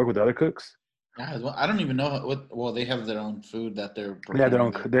 Can they go work with other cooks? Well, I don't even know what. Well, they have their own food that they're. They have their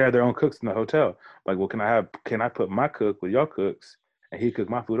own cooks in the hotel. Like, well, can I put my cook with your cooks, and he cook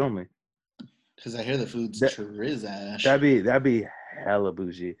my food only? Because I hear the food's trizash. That'd be hella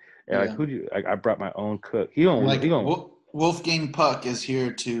bougie. Yeah. Like, who do you? Like, I brought my own cook. Wolfgang Puck is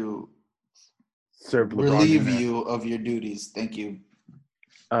here to relieve you of your duties. Thank you.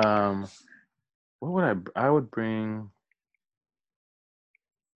 What would I would bring?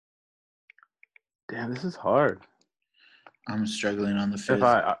 Damn, this is hard. I'm struggling on the fifth. If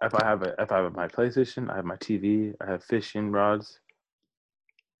I have my PlayStation, I have my TV, I have fishing rods.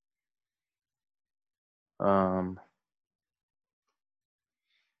 Damn.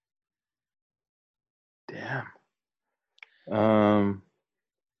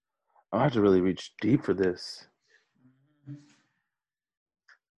 I have to really reach deep for this.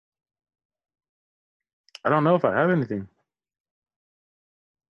 I don't know if I have anything.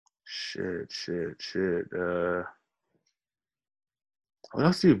 Shit. What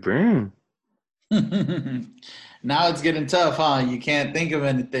else do you bring? Now it's getting tough, huh? You can't think of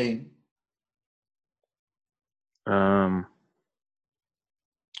anything. I'm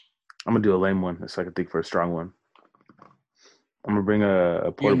gonna do a lame one so I can think for a strong one. I'm gonna bring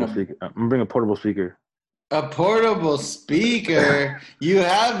a portable speaker. I'm gonna bring a portable speaker. A portable speaker. You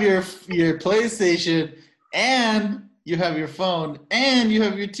have your PlayStation, and you have your phone, and you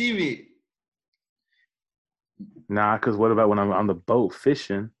have your TV. Nah, because what about when I'm on the boat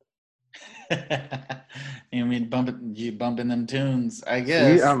fishing? You mean bumping them tunes? I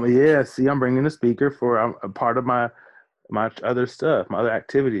guess. See, I'm bringing a speaker for a part of my other stuff, my other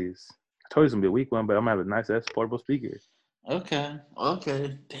activities. told you it's gonna be a weak one, but I'm gonna have a nice ass portable speaker. Okay.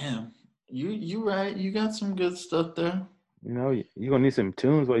 Damn. You right. You got some good stuff there. You know, you're gonna need some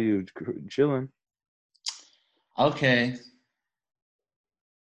tunes while you chilling. Okay.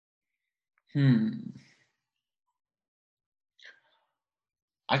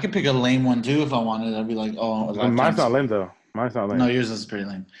 I could pick a lame one too if I wanted. I'd be like, oh, mine's not lame though. Mine's not lame. No, yours is pretty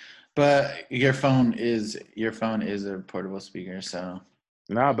lame. But your phone is a portable speaker, so.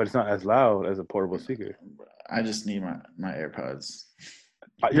 Nah, but it's not as loud as a portable speaker. I just need my AirPods.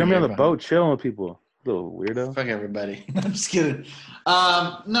 You're gonna be on the boat chilling with people. Little weirdo. Fuck everybody. I'm just kidding.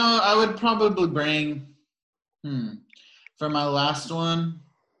 No, I would probably bring. For my last one,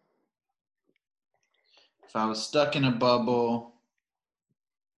 if I was stuck in a bubble.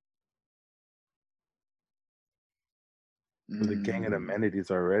 The gang of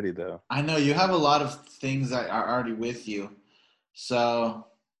amenities already, though. I know you have a lot of things that are already with you, so.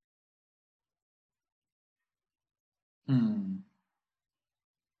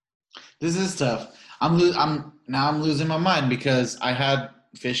 This is tough. I'm losing my mind because I had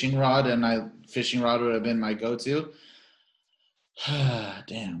fishing rod, and fishing rod would have been my go-to.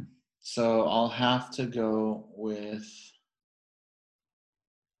 Damn. So I'll have to go with.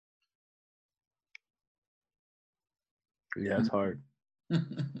 Yeah, it's hard.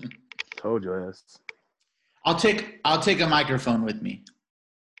 Told you ass. I'll take a microphone with me.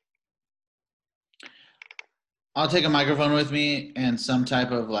 I'll take a microphone with me and some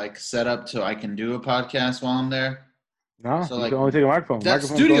type of like setup so I can do a podcast while I'm there. No, so you can only take a microphone. That's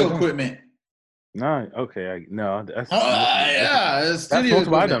studio equipment. No, okay, no. That's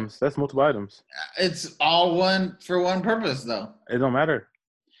multiple items. That's multiple items. It's all one for one purpose, though. It don't matter.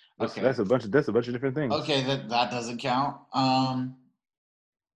 Okay. That's a bunch of different things. Okay, that doesn't count.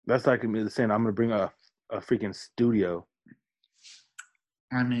 That's like me saying I'm gonna bring a freaking studio.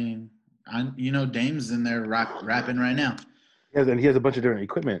 I mean, Dame's in there rapping right now. Yes, and he has a bunch of different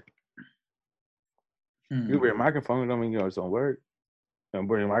equipment. You bring a microphone, don't mean it's don't work. I'm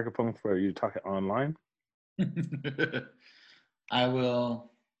bringing a microphone for you to talk online. I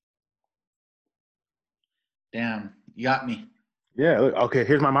will. Damn, you got me. Yeah, look, okay,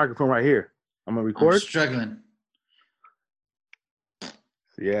 here's my microphone right here. I'm going to record. I'm struggling.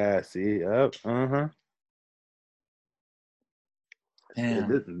 Yeah, see? Up. Uh-huh.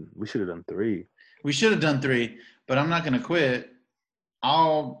 Damn. We should have done 3. We should have done 3, but I'm not going to quit.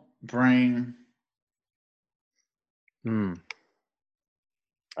 I'll bring...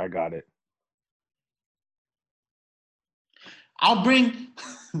 I got it. I'll bring...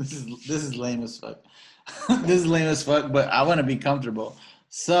 This is lame as fuck. This is lame as fuck, but I want to be comfortable.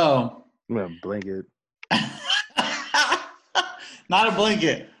 So... I'm going to blanket. Not a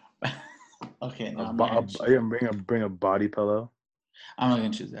blanket. Okay, no. Bring a body pillow. I'm not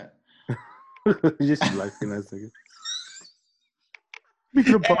going to choose that. You just like that nigga.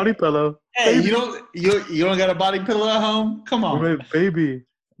 Speaking of body pillow. Hey, baby. You don't got a body pillow at home? Come on. Baby.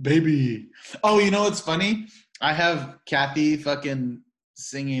 Oh, you know what's funny? I have Kathy fucking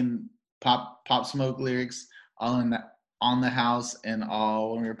singing Pop Smoke lyrics all on the house and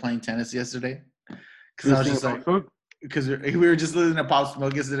all when we were playing tennis yesterday. Because I was just like, because we were just listening to Pop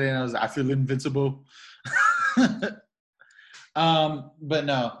Smoke yesterday, and I feel invincible. But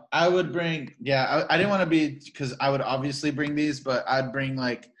no, I would bring. Yeah, I didn't want to be because I would obviously bring these, but I'd bring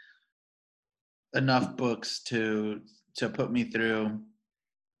like enough books to put me through.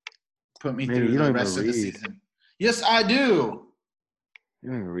 Through the rest of the season. Yes, I do. You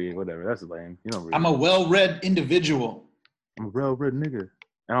don't even read, whatever. That's lame. You don't read. I'm a well-read individual. I'm a well-read nigga,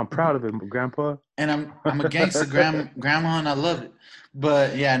 and I'm proud of it, Grandpa. And I'm a gangster grandma, and I love it.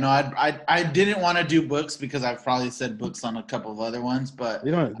 But yeah, no, I didn't want to do books because I've probably said books on a couple of other ones. But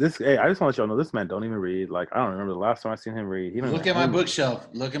I just want to let y'all know this man don't even read. Like I don't remember the last time I seen him read. Look at my bookshelf.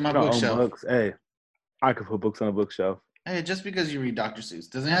 Look at my bookshelf. Books. Hey, I could put books on a bookshelf. Hey, just because you read Dr. Seuss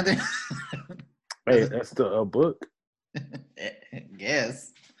doesn't have to. Hey, that's still a book.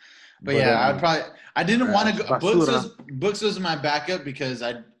 Yes. But yeah, I didn't want to go. Books was my backup because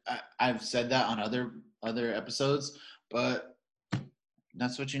I've said that on other episodes, but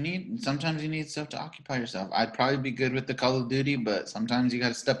that's what you need. Sometimes you need stuff to occupy yourself. I'd probably be good with the Call of Duty, but sometimes you got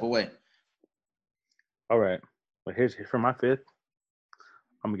to step away. All right. Well, here's for my 5th.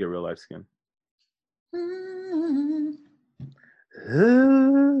 I'm gonna get real light skin.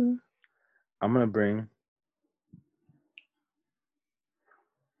 I'm gonna bring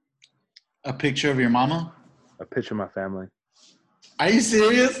a picture of your mama. A picture of my family. Are you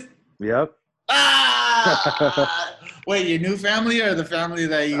serious? Yep. Wait, your new family or the family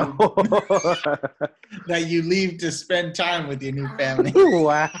that you that you leave to spend time with your new family?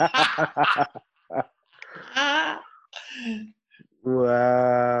 Wow.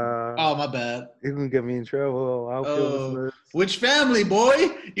 Wow. Oh, my bad. You're gonna get me in trouble. I'll kill this. Which family,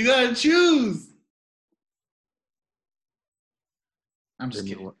 boy? You gotta choose. I'm just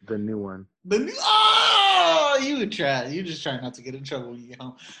kidding. The new one. You try. You just try not to get in trouble when you get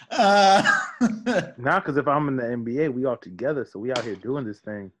home. Nah, because if I'm in the NBA, we all together, so we out here doing this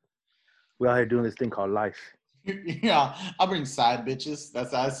thing. We out here doing this thing called life. Yeah, I'll bring side bitches.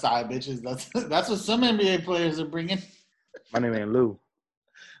 That's side bitches. That's what some NBA players are bringing. My name ain't Lou.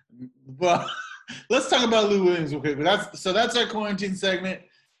 Well, let's talk about Lou Williams real quick. But that's our quarantine segment.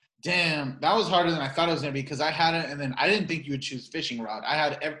 Damn, that was harder than I thought it was gonna be because I had it, and then I didn't think you would choose fishing rod. I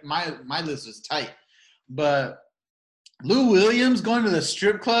had my list was tight, but Lou Williams going to the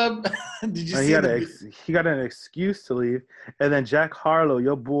strip club. Did you see? He got an excuse to leave, and then Jack Harlow,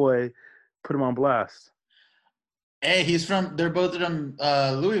 your boy, put him on blast. Hey, they're both from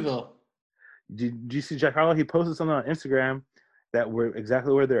Louisville. Did you see Jack Harlow? He posted something on Instagram that were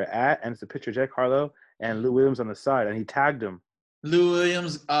exactly where they're at, and it's a picture of Jack Harlow and Lou Williams on the side, and he tagged him. Lou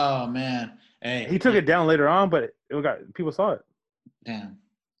Williams, oh man, hey, he took it down later on, but people saw it. Damn,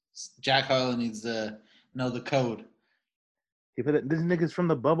 Jack Harlow needs to know the code. He put it. This nigga's from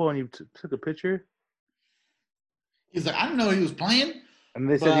the bubble, and you took a picture. He's like, I didn't know he was playing. And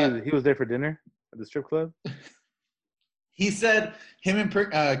they said he was there for dinner at the strip club. He said him and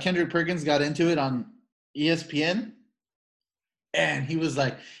Kendrick Perkins got into it on ESPN, and he was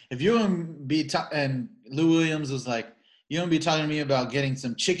like, "If you wouldn't be," and Lou Williams was like, "You don't be talking to me about getting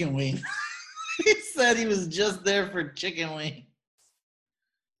some chicken wings." He said he was just there for chicken wings.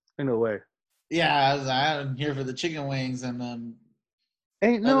 Ain't no way. Yeah, I'm here for the chicken wings and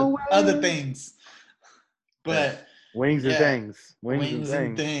ain't no way. Other things. But wings and things. Wings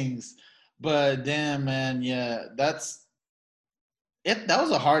and things. But damn, man, yeah, that's it. That was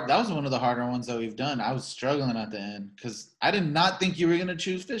one of the harder ones that we've done. I was struggling at the end because I did not think you were gonna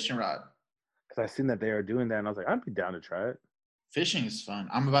choose fishing rod. Because I seen that they are doing that, and I was like, I'd be down to try it. Fishing is fun.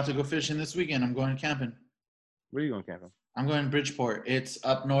 I'm about to go fishing this weekend. I'm going camping. Where are you going camping? I'm going to Bridgeport. It's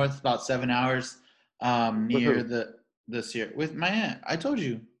up north, about 7 hours, near this year with my aunt. I told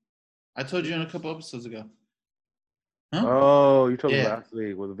you in a couple episodes ago. Huh? Oh, you told me last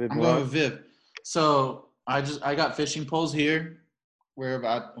week with Viv. I'm going with Viv. So I got fishing poles here. We're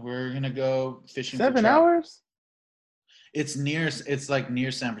gonna go fishing. 7 hours? It's like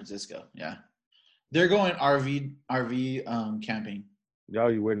near San Francisco. Yeah. They're going RV camping.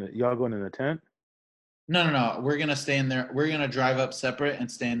 Y'all going in a tent? No. We're gonna stay in there. We're gonna drive up separate and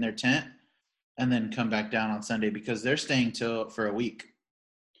stay in their tent, and then come back down on Sunday because they're staying for a week.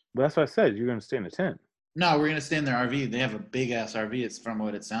 But that's what I said. You're gonna stay in a tent. No, we're gonna stay in their RV. They have a big ass RV. It's from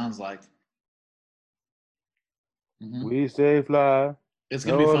what it sounds like. Mm-hmm. We stay fly. It's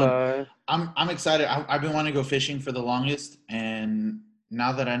gonna be fun. I'm excited. I've been wanting to go fishing for the longest, and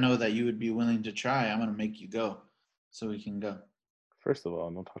now that I know that you would be willing to try, I'm gonna make you go, so we can go. First of all,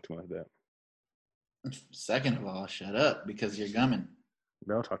 don't talk to me like that. Second of all, shut up because you're gumming.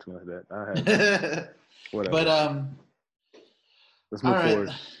 Don't talk to me like that. Whatever. But let's move forward.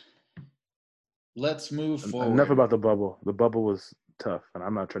 Let's move forward. Enough about the bubble. The bubble was tough, and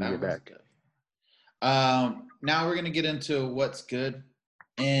I'm not trying to get back. Now we're gonna get into what's good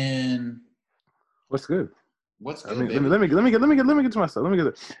and what's good. What's good? Let me get to myself. Let me get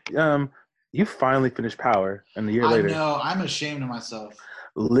it. You finally finished Power, and a year later. I know. I'm ashamed of myself.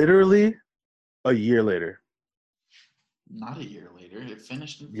 Literally, a year later. Not a year later. It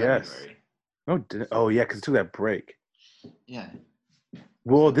finished in February. No, oh yeah, because it took that break. Yeah.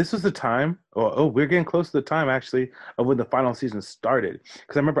 Well, this was the time. We're getting close to the time actually of when the final season started.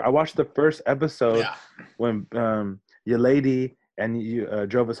 Because I remember I watched the first episode when your lady and you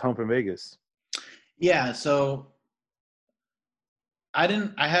drove us home from Vegas. Yeah, so I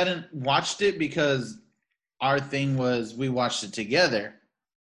hadn't watched it because our thing was we watched it together.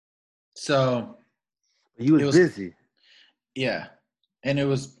 So you was busy. Yeah. And I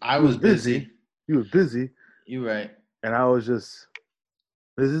was busy. You were busy. You're right. And I was just,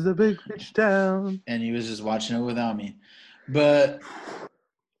 this is a big bitch town. And he was just watching it without me. But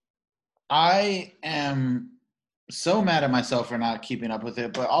I am so mad at myself for not keeping up with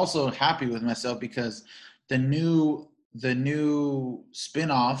it, but also happy with myself because the new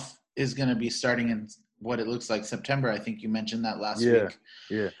spinoff is going to be starting in what it looks like September. I think you mentioned that last week.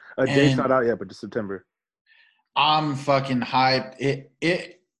 Yeah. A date's not out yet, but just September. I'm fucking hyped.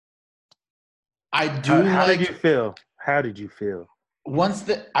 How did you feel? How did you feel?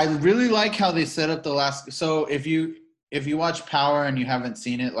 I really like how they set up the last. So if you if you watch Power and you haven't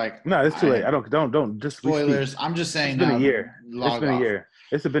seen it, like no, it's too late. I don't just spoilers. I'm just saying it's been now. a year. Log It's been off. a year.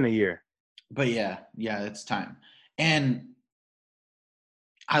 It's been a year. But yeah, it's time. And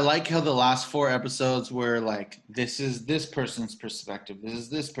I like how the last 4 episodes were like, this is this person's perspective. This is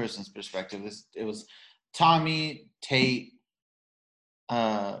this person's perspective. It was Tommy, Tate,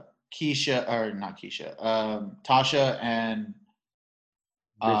 Keisha, or not Keisha, Tasha, and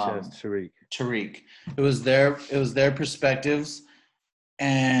Tariq. Tariq. It was their perspectives,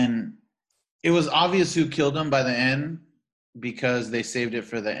 and it was obvious who killed him by the end because they saved it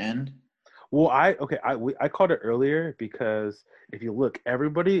for the end. Well, I called it earlier because if you look,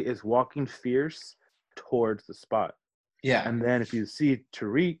 everybody is walking fierce towards the spot. Yeah. And then if you see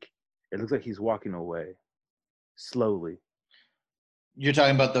Tariq, it looks like he's walking away slowly. You're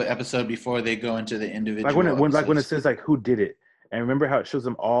talking about the episode before they go into the individual. Like when it says like who did it, and remember how it shows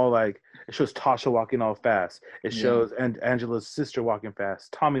them all like it shows Tasha walking all fast. It shows Angela's sister walking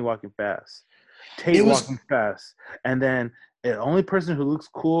fast, Tommy walking fast, Tate walking fast, and then the only person who looks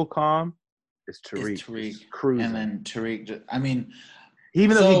cool, calm, is Tariq. Cruising. And then Tariq, I mean,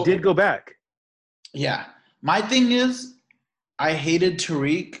 even though he did go back. Yeah. My thing is, I hated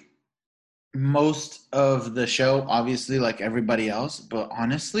Tariq most of the show, obviously, like everybody else. But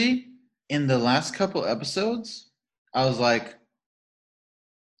honestly, in the last couple episodes, I was like,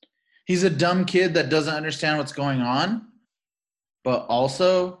 he's a dumb kid that doesn't understand what's going on. But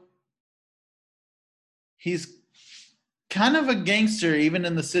also, he's kind of a gangster, even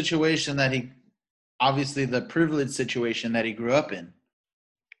in the situation that obviously the privileged situation that he grew up in.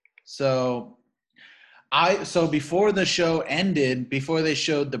 So before the show ended, before they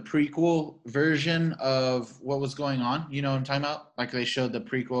showed the prequel version of what was going on, you know what I'm talking about? Like they showed the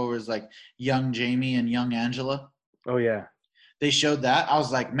prequel was like young Jamie and young Angela. Oh yeah. They showed that. I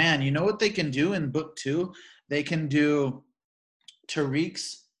was like, man, you know what they can do in book 2? They can do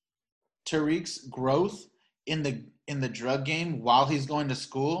Tariq's growth in the drug game while he's going to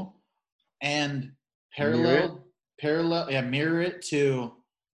school, and mirror it to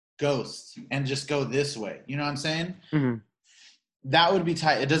Ghost and just go this way. You know what I'm saying? Mm-hmm. That would be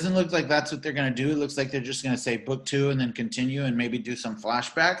tight. It doesn't look like that's what they're going to do. It looks like they're just going to say book 2 and then continue and maybe do some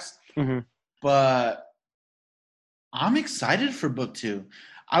flashbacks. Mm-hmm. But I'm excited for book 2.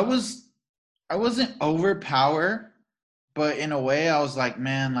 I wasn't over Power, but in a way I was like,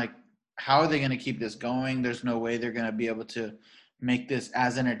 man, like, how are they going to keep this going? There's no way they're going to be able to make this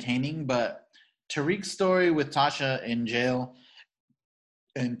as entertaining. But Tariq's story with Tasha in jail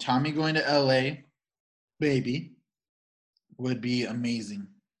and Tommy going to LA, baby, would be amazing.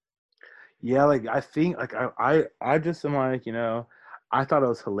 Yeah, like I think like I just am like, you know, I thought it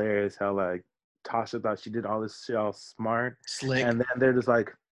was hilarious how like Tasha thought she did all this shit all smart. Slick. And then they're just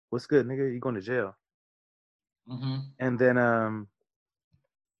like, what's good, nigga? You going to jail. Mm-hmm. And then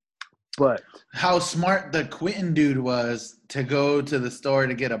but how smart the Quentin dude was to go to the store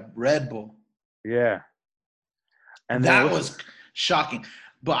to get a Red Bull. Yeah. And that was shocking.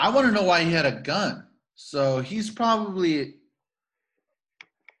 But I want to know why he had a gun. So he's probably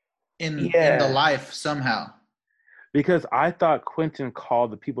in the life somehow. Because I thought Quentin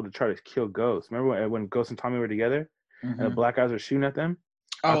called the people to try to kill Ghost. Remember when Ghost and Tommy were together? Mm-hmm. And the black guys were shooting at them?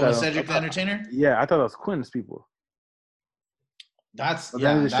 Oh, Cedric the Entertainer? Yeah, I thought it was Quentin's people.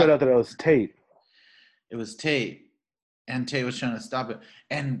 Then it showed out that it was Tate. It was Tate. And Tate was trying to stop it.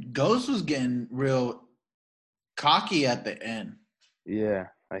 And Ghost was getting real cocky at the end. Yeah.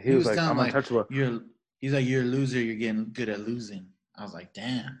 Like he was like, I'm untouchable. He's like, you're a loser. You're getting good at losing. I was like,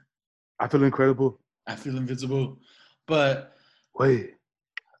 damn. I feel incredible. I feel invincible. But wait.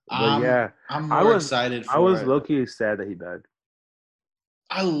 Yeah. I'm more excited for it. I was low-key sad that he died.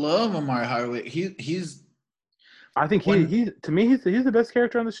 I love Omari Hardwick. He's I think he to me he's the best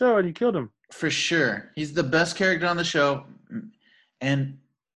character on the show, and you killed him. For sure. He's the best character on the show. And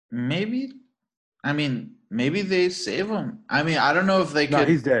maybe they save him. I mean, I don't know if they could. No,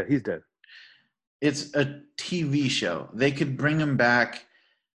 he's dead. He's dead. It's a TV show. They could bring him back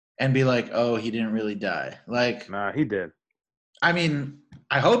and be like, oh, he didn't really die. Like, nah, he did. I mean,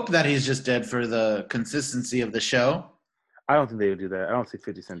 I hope that he's just dead for the consistency of the show. I don't think they would do that. I don't see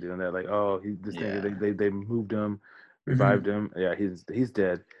 50 Cent doing that. Like, oh, they moved him, revived him. Yeah, he's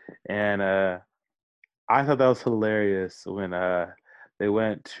dead. And I thought that was hilarious when they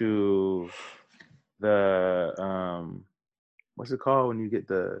went to the what's it called when you get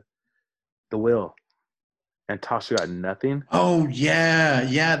the will, and Tasha got nothing. Oh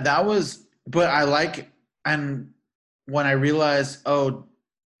yeah, that was. But I like, and when I realized, oh,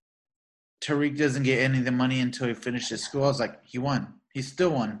 Tariq doesn't get any of the money until he finishes school, I was like, he won. He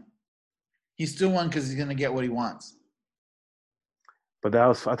still won. He still won because he's gonna get what he wants. But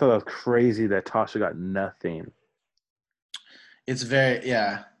I thought that was crazy that Tasha got nothing. It's very,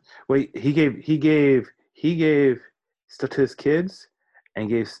 yeah. Wait, he gave stuff to his kids and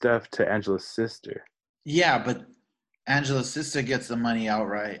gave stuff to Angela's sister. Yeah, but Angela's sister gets the money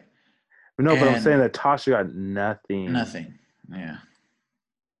outright No, but I'm saying and that Tasha got nothing. nothing. Yeah.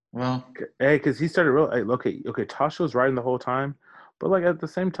 Well, Hey, because he started real. Hey, okay. Tasha was riding the whole time, but like at the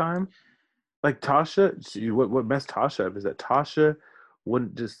same time, like Tasha, what messed Tasha up is that Tasha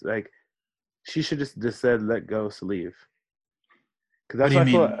wouldn't just like she should just said let Ghost leave because what that's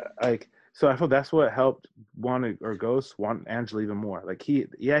do you what I feel mean? like. So I feel that's what helped Ghost want Angela even more. Like he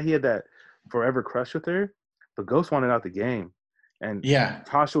had that forever crush with her, but Ghost wanted out the game, and Yeah.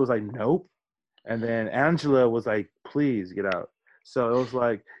 Tasha was like nope, and then Angela was like please get out. So it was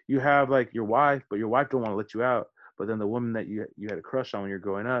like you have like your wife, but your wife don't want to let you out. But then the woman that you had a crush on when you're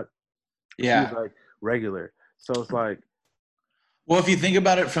growing up, she's Yeah. like regular. So it's like Well, if you think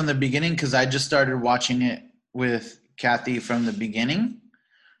about it from the beginning, because I just started watching it with Kathy from the beginning,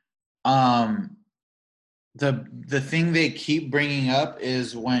 um, the thing they keep bringing up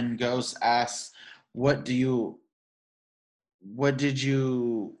is when Ghost asks, "What do you, what did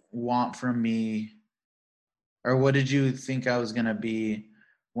you want from me, or what did you think I was gonna be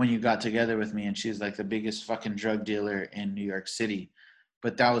when you got together with me?" And she's like, "The biggest fucking drug dealer in New York City,"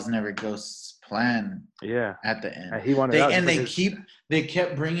 but that was never Ghost's plan yeah, at the end. and he wanted They out just and like they his. keep they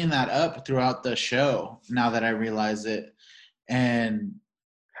kept bringing that up throughout the show. Now that I realize it, and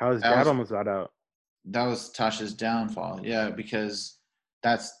How his that dad was almost got out. that was Tasha's downfall. Yeah, because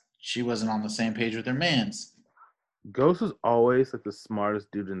she wasn't on the same page with her man's. Ghost was always like the smartest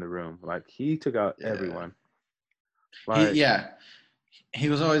dude in the room. Like he took out Yeah, everyone. Like he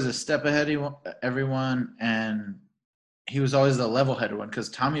was always a step ahead of everyone, and he was always the level-headed one because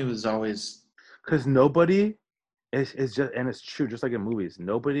Tommy was always. because nobody is just and it's true, just like in movies,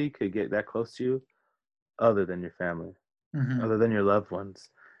 nobody could get that close to you other than your family, Mhm. other than your loved ones.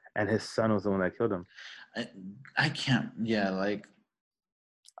 And his son was the one that killed him. I, I can't. Yeah, like,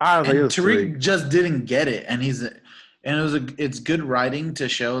 I was like, it and was Tariq. Tariq just didn't get it, and it's good writing to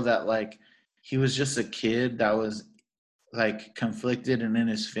show that like he was just a kid that was like conflicted and in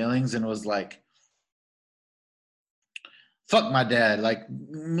his feelings and was like, fuck my dad, like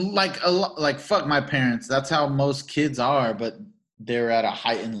fuck my parents. That's how most kids are, but they're at a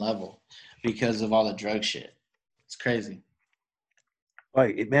heightened level because of all the drug shit. It's crazy.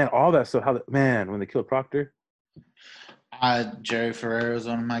 Like man, all that stuff. Man, when they killed Proctor, Jerry Ferrero is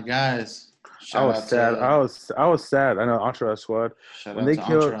one of my guys. I Shout was out sad. to I was sad. I know Entourage Squad. shout out to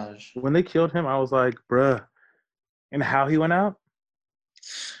Entourage. When they killed him, I was like, bruh. And how he went out?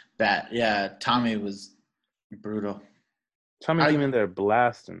 That, yeah, Tommy was brutal. Tommy I came in there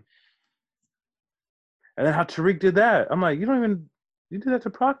blasting. And then how Tariq did that. I'm like, you did that to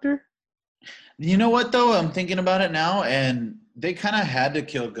Proctor? You know what though? I'm thinking about it now, and they kind of had to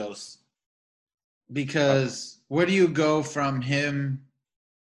kill Ghost because where do you go from him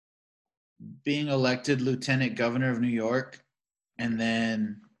being elected lieutenant governor of New York, and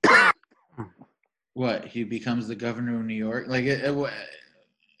then what? He becomes the governor of New York. Like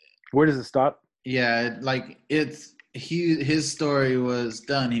Where does it stop? yeah, like his story was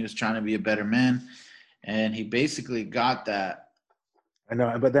done. He was trying to be a better man, and he basically got that. I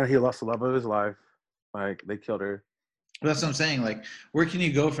know, but then he lost the love of his life. Like they killed her. That's what I'm saying. Like, where can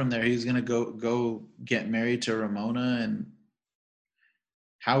you go from there? He's gonna go get married to Ramona, and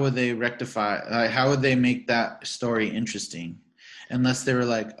how would they rectify? Like, how would they make that story interesting? Unless they were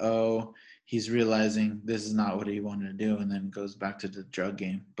like, oh, he's realizing this is not what he wanted to do, and then goes back to the drug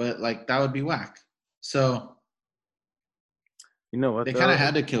game. But like, that would be whack. So You know what they kind of though?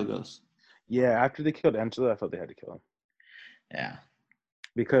 had to kill Ghost. Yeah, after they killed Angela, I felt they had to kill him Yeah.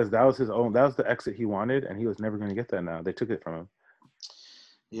 because that was his own. That was the exit he wanted, and he was never going to get that. Now they took it from him.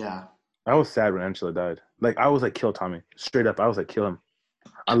 Yeah. I was sad when Angela died. Like I was like, kill Tommy straight up. I was like, kill him.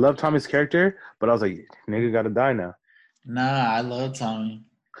 I love Tommy's character, but I was like, nigga, got to die now. Nah, I love Tommy.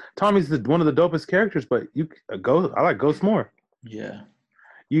 Tommy's one of the dopest characters, but Ghost. I like Ghost more. Yeah.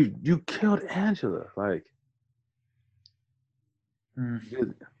 You killed Angela. Like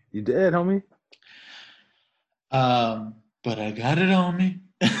you did, homie. But I got it on me.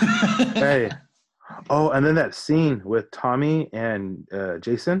 Hey. Oh, and then that scene with Tommy and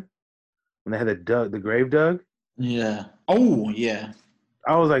Jason when they had the grave dug. Yeah. Oh, yeah.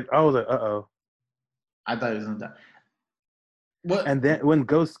 I was like, uh-oh. I thought he was gonna die. What? And then when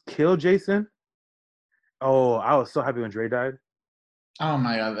Ghost killed Jason, oh, I was so happy when Dre died. Oh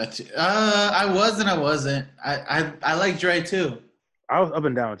my god, that's I was and I wasn't. I like Dre too. I was up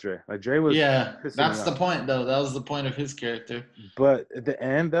and down with Dre. Like Dre was. Yeah, that's the point, though. That was the point of his character. But at the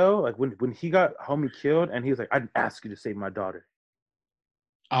end, though, like when he got homie killed, and he was like, "I didn't ask you to save my daughter."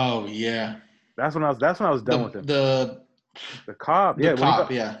 Oh yeah. That's when I was done with him. The cop, the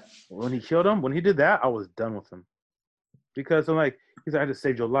cop, yeah. When he killed him, when he did that, I was done with him. Because I'm like, he's like, I just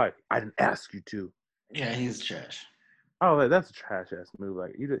saved your life. I didn't ask you to. Yeah, he's trash. Oh, like, that's a trash ass move.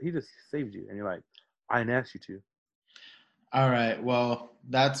 Like he just saved you, and you're like, I didn't ask you to. All right, well,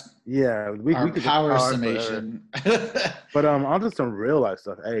 that's we could power summation. But onto some real life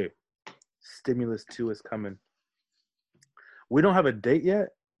stuff. Hey, Stimulus 2 is coming. We don't have a date yet,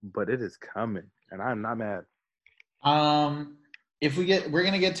 but it is coming, and I'm not mad. If we're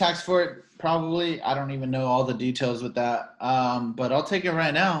gonna get taxed for it, probably. I don't even know all the details with that. But I'll take it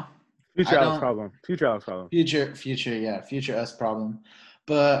right now. Future Alex problem. Future us problem.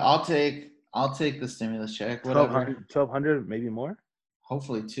 But I'll take the stimulus check. 1,200, maybe more.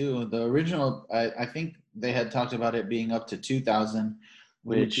 Hopefully too. The original, I think they had talked about it being up to 2,000,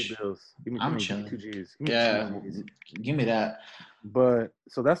 which I'm chilling. 2 G's. Give me that. But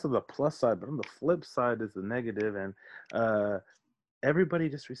so that's on the plus side. But on the flip side is the negative, and everybody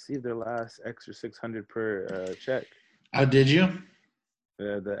just received their last extra 600 per check. Oh, did you?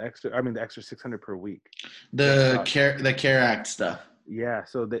 The extra 600 per week. The CARE Act stuff. Yeah,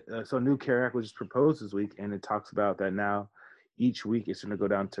 so new CARE Act was just proposed this week, and it talks about that now each week it's going to go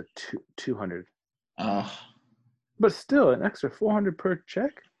down to 200. But still, an extra 400 per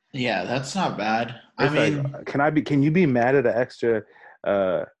check. Yeah, that's not bad. Can you be mad at an extra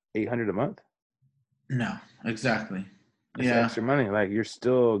 800 a month? No, exactly. It's extra money. Like, you're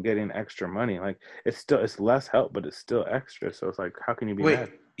still getting extra money. Like, it's less help, but it's still extra. So it's like, how can you be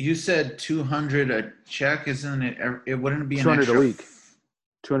mad? You said 200 a check, isn't it? It wouldn't be an 200 extra... a week.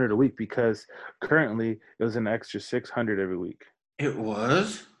 200 a week, because currently it was an extra 600 every week. It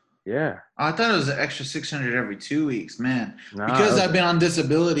was? Yeah. I thought it was an extra 600 every 2 weeks, man. Because I've been on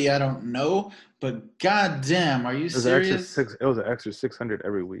disability, I don't know. But goddamn, are you serious? It was an extra 600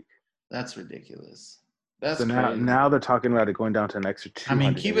 every week. That's ridiculous. That's so crazy. Now they're talking about it going down to an extra 200. I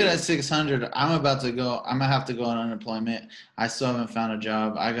mean, keep it at 600. I'm gonna have to go on unemployment. I still haven't found a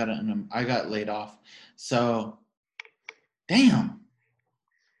job. I got laid off. So, damn.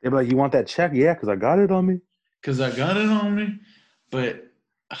 They'd be like, "You want that check?" Yeah, because I got it on me. But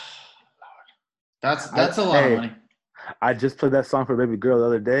that's a lot of money. I just played that song for baby girl the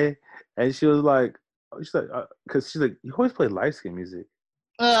other day, and she's like, because she's like, "You always play light skin music."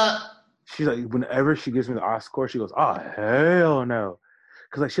 She's like, whenever she gives me the Oscar, she goes, "Oh hell no,"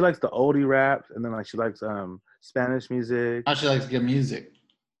 because like she likes the oldie rap, and then like she likes Spanish music. Oh, she likes good music.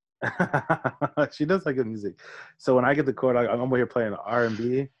 She does like good music. So when I get the chord, I'm over here playing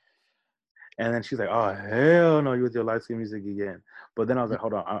R&B, and then she's like, "Oh hell no, you with your light skin music again." But then I was like,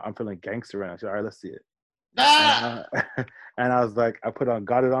 "Hold on, I'm feeling gangster right now." She's like, "All right, let's see it." And I was like, I put on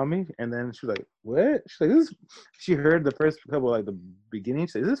 "Got It On Me," and then she was like, "What?" She's like, she heard the first couple, like the beginning.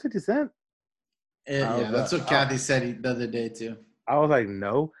 She said, "Is this 50 Cent?" Yeah, that's what Kathy said the other day too. I was like,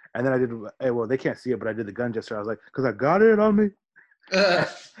 "No," and then I did. Well, they can't see it, but I did the gun gesture. I was like, "Cause I got it on me."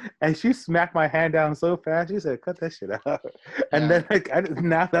 And she smacked my hand down so fast. She said, "Cut that shit out." And then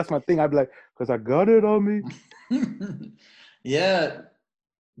now that's my thing. I'd be like, "Cause I got it on me." Yeah,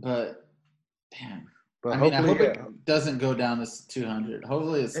 but damn. But I hope it doesn't go down to 200.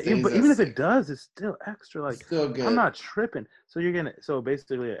 Hopefully it stays. But even if it does, it's still extra. Like, still good. I'm not tripping. So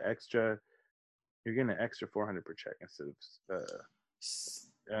basically you're getting an extra 400 per check instead of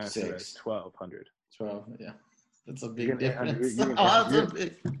 1,200. 12, yeah. That's a big difference.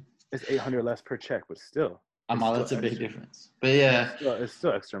 It's 800 less per check, but still. That's a big difference. But yeah, it's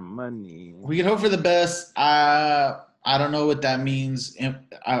still extra money. We can hope for the best. I don't know what that means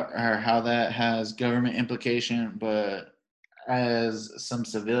or how that has government implication, but as some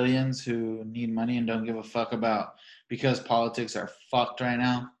civilians who need money and don't give a fuck about, because politics are fucked right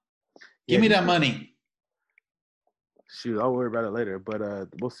now, give me that money. Shoot, I'll worry about it later, but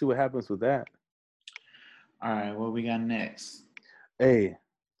we'll see what happens with that. All right, what we got next? Hey,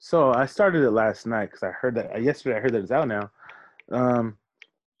 so I started it last night because I heard that yesterday. I heard that it's out now.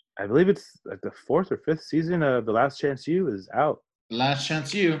 I believe it's like the 4th or 5th season of The Last Chance U is out. Last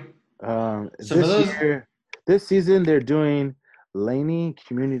Chance U. This season they're doing Laney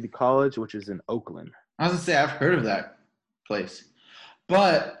Community College, which is in Oakland. I was gonna say I've heard of that place,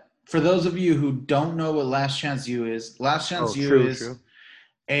 but for those of you who don't know what Last Chance U is, Last Chance U is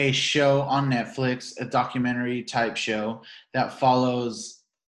a show on Netflix, a documentary type show that follows.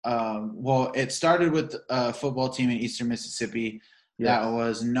 It started with a football team in Eastern Mississippi that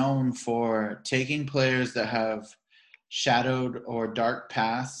was known for taking players that have shadowed or dark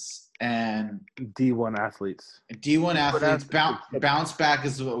paths, and D1 athletes. D1 athletes bounce back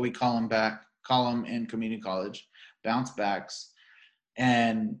is what we call them in community college, bounce backs,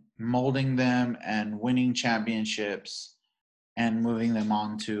 and molding them and winning championships and moving them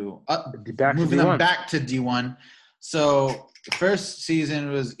on to moving them back to D1. So first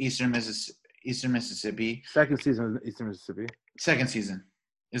season was Eastern Mississippi. Second season was Eastern Mississippi. Second season.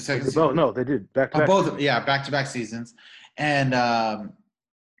 No, they did back-to-back. Both, yeah, back-to-back seasons. And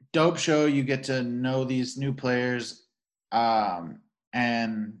dope show. You get to know these new players, and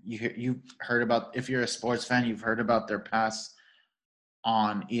you've heard about, if you're a sports fan, you've heard about their past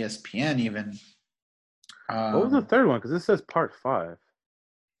on ESPN even. What was the third one? Because this says part 5.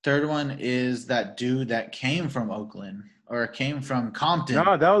 Third one is that dude that came from Oakland or came from Compton.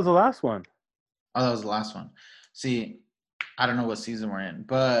 No, that was the last one. Oh, that was the last one. See, I don't know what season we're in,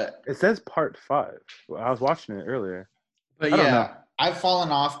 but it says part 5. Well, I was watching it earlier. But yeah, I've fallen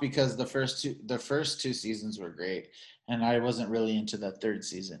off because the first two seasons were great, and I wasn't really into that third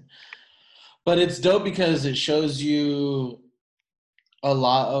season. But it's dope because it shows you a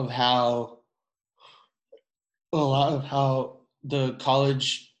lot of how the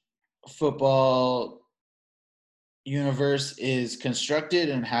college football universe is constructed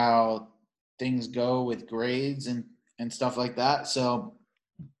and how things go with grades and stuff like that. So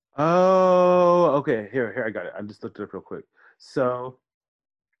okay, here I got it. I just looked it up real quick. So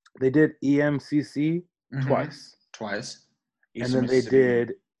they did EMCC twice, and then they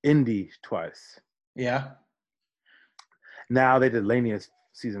did Indy twice. Yeah. Now they did Laney as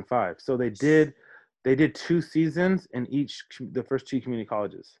season 5. So they did 2 seasons in the first 2 community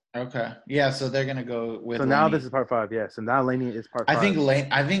colleges. Okay. Yeah, so they're gonna go with. So now this is part 5. Yeah. So now Laney is part 5. I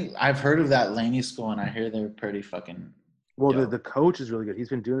think I've heard of that Laney school, and I hear they're pretty fucking. Well, the coach is really good. He's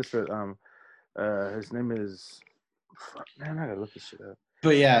been doing this for his name is. Man, I gotta look this shit up.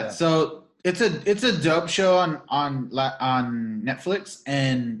 But yeah, so it's a dope show on Netflix,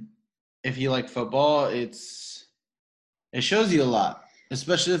 and if you like football, it shows you a lot,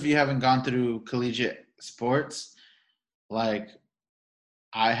 especially if you haven't gone through collegiate sports, like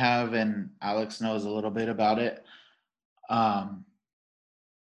I have, and Alex knows a little bit about it.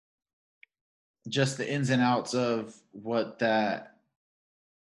 Just the ins and outs of what that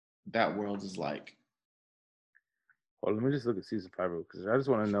world is like. Well, let me just look at season 5 because I just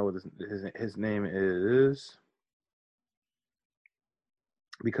want to know what his name is,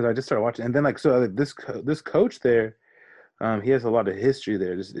 because I just started watching, and then this coach there, he has a lot of history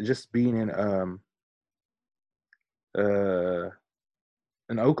there. Just being in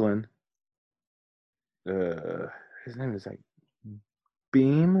Oakland. His name is like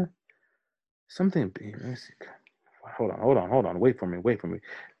Beam, something Beam. Let me see. Hold on. Wait for me.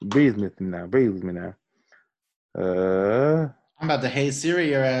 Breathe with me now. I'm about to hate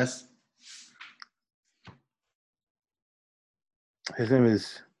Siri your ass. His name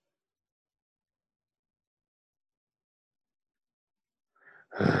is.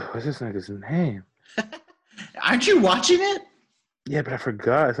 What's this nigga's name? Aren't you watching it? Yeah, but I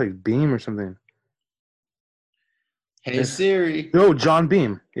forgot. It's like Beam or something. Hey Siri. No, John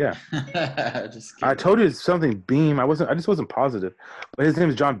Beam. Yeah. I told you it's something Beam. I just wasn't positive. But his name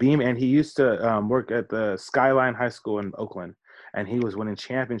is John Beam, and he used to work at the Skyline High School in Oakland, and he was winning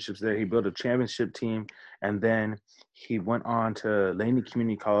championships there. He built a championship team, and then he went on to Laney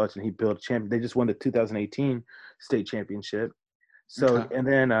Community College, and he built a champion. They just won the 2018 state championship. So, okay. And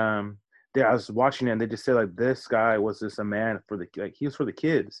then I was watching it, and they just said like this guy was just a man he was for the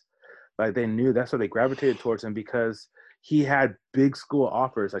kids. Like they knew that's why they gravitated towards him, because he had big school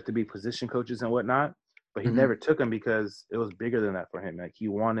offers, like to be position coaches and whatnot, but he never took them because it was bigger than that for him. Like he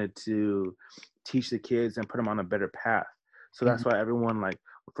wanted to teach the kids and put them on a better path. So that's why everyone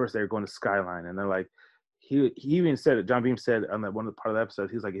first they were going to Skyline, and they're like, he even said it. John Beam said on that one of the part of the episode,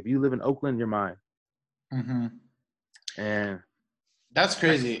 he was like, if you live in Oakland, you're mine. Mm-hmm. And that's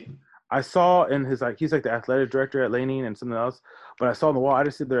crazy. I saw in his he's like the athletic director at Laney and something else, but I saw on the wall, I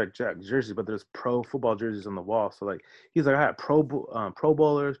just see their Jack jerseys, but there's pro football jerseys on the wall. So he's like, I had pro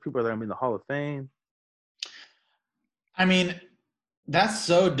bowlers, people are in the Hall of Fame. I mean, that's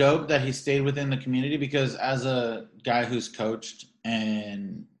so dope that he stayed within the community, because as a guy who's coached,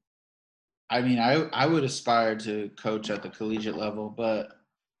 and I mean, I would aspire to coach at the collegiate level, but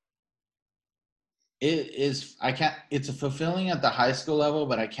it's fulfilling at the high school level,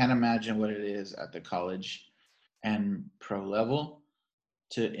 but I can't imagine what it is at the college and pro level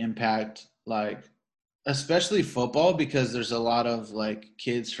to impact, especially football, because there's a lot of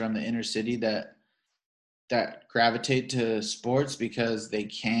kids from the inner city that gravitate to sports because they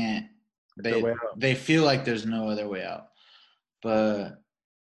can't they feel like there's no other way out. But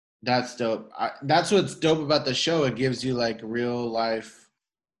that's dope. That's what's dope about the show. It gives you like real life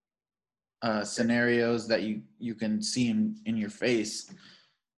scenarios that you can see in your face.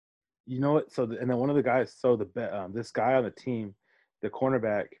 You know what? So and then one of the guys, this guy on the team, the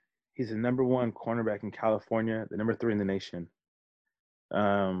cornerback, he's the number 1 cornerback in California, the number 3 in the nation.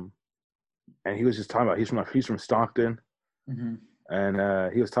 And he was just talking about he's from Stockton, mm-hmm.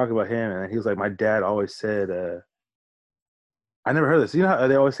 and he was talking about him, and he was like, my dad always said, I never heard this. You know how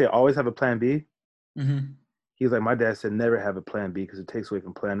they always say always have a plan B? Mm-hmm. He was like, my dad said never have a plan B because it takes away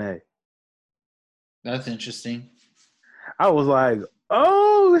from plan A. That's interesting. I was like,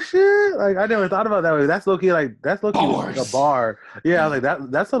 oh shit! Like I never thought about it that way. That's low key like a bar. Yeah, I was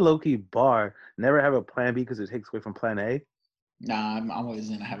like that's a low key bar. Never have a plan B because it takes away from plan A. Nah, I'm always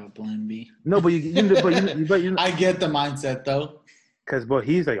gonna have a plan B. No, but you I get the mindset though. But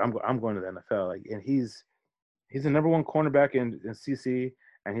he's like, I'm going to the NFL, like, and he's the number 1 cornerback in CC,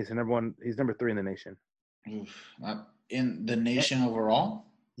 and he's number 3 in the nation. Oof, in the nation overall?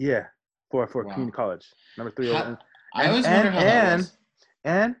 Yeah, for community college, number 3. I always wondered how that was.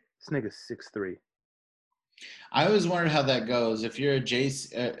 And this nigga's 6'3". I always wondered how that goes. If you're a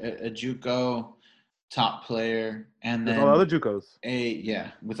JUCO top player, and then all the other JUCOs.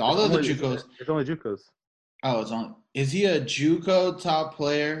 With all the other JUCOs. It's only JUCOs. Oh, is he a JUCO top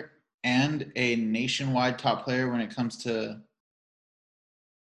player and a nationwide top player when it comes to,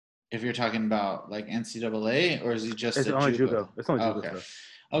 if you're talking about like NCAA, or is he just a JUCO? It's only JUCO.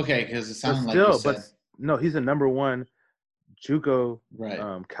 Okay, because it sounded like you said. But no, he's the number 1 JUCO, right?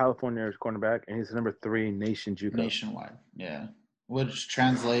 California cornerback, and he's the number 3 nation JUCO. Nationwide, yeah, which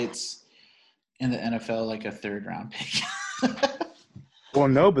translates in the NFL like a 3rd round pick. Well,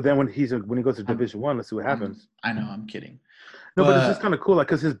 no, but then when he goes to Division 1, let's see what happens. I know, I'm kidding. No, but it's just kind of cool, like,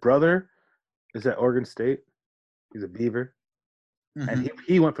 because his brother is at Oregon State. He's a Beaver, and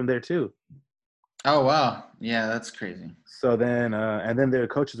he went from there too. Oh wow, yeah, that's crazy. So then, and then their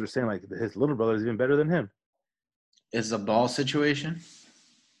coaches were saying like his little brother is even better than him. Is a ball situation?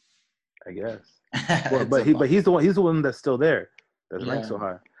 I guess. Well, but he's the one that's still there. That's ranked so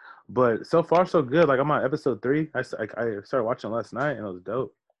high. But so far so good. Like I'm on episode 3. I started watching last night and it was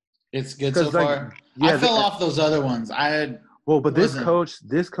dope. It's good so far. Yeah, I fell off those other ones. But this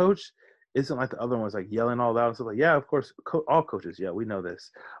coach isn't like the other ones, like yelling all out and stuff. Like, yeah, of course, all coaches, yeah, we know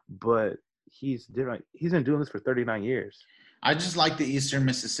this, but he's different. He's been doing this for 39 years. I just like the Eastern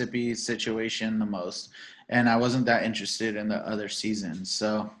Mississippi situation the most, and I wasn't that interested in the other seasons.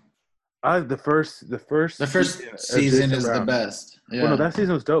 So, the first season is the best. Yeah. Well, no, that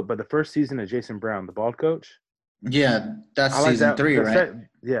season was dope, but the first season of Jason Brown, the bald coach. Yeah, that's season 3, right?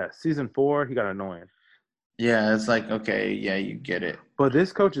 Season 4, he got annoying. Yeah, it's like, okay, yeah, you get it. But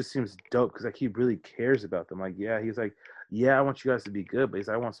this coach just seems dope because like he really cares about them. Like, yeah, he's like, yeah, I want you guys to be good, but he's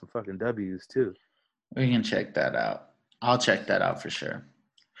like, I want some fucking W's too. We can check that out. I'll check that out for sure.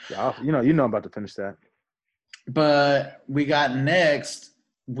 Yeah, you know, I'm about to finish that. But we got next.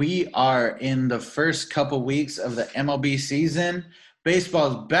 We are in the first couple weeks of the MLB season.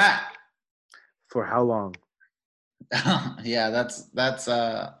 Baseball's back. For how long? Yeah, that's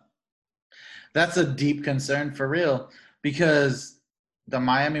a deep concern for real, because the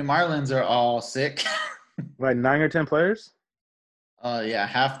Miami Marlins are all sick. Like 9 or 10 players?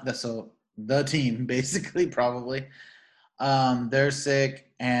 Yeah, the team basically probably. They're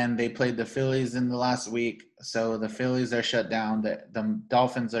sick, and they played the Phillies in the last week. So the Phillies are shut down. The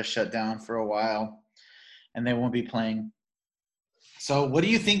Dolphins are shut down for a while, and they won't be playing. So what do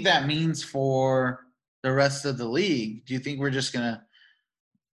you think that means for the rest of the league? Do you think we're just going to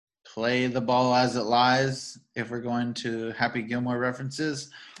play the ball as it lies if we're going to Happy Gilmore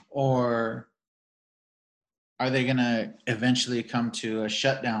references, or are they going to eventually come to a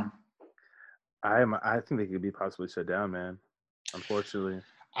shutdown? I think they could be possibly shut down, man. Unfortunately,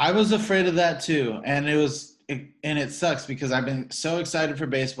 I was afraid of that too, and it sucks because I've been so excited for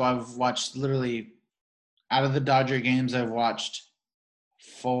baseball. I've watched literally out of the Dodger games, I've watched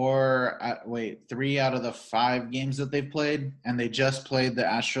 3 out of the 5 games that they've played, and they just played the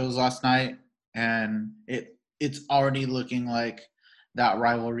Astros last night, and it's already looking like that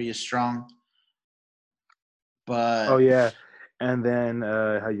rivalry is strong. But oh yeah, and then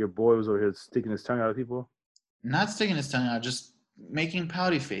how your boy was over here sticking his tongue out at people? Not sticking his tongue out, just making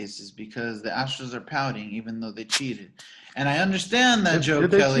pouty faces because the Astros are pouting even though they cheated. And I understand that, Joe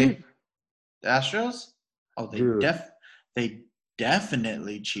Kelly. Cheat? The Astros? Oh, they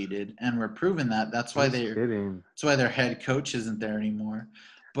definitely cheated, and we're proving that. That's why their head coach isn't there anymore.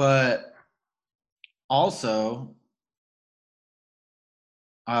 But also,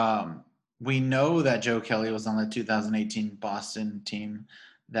 we know that Joe Kelly was on the 2018 Boston team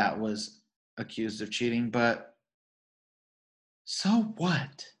that was accused of cheating, but so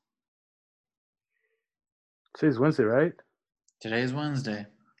what? Today's Wednesday, right? Today's Wednesday.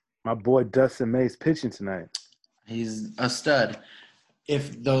 My boy Dustin May's pitching tonight. He's a stud.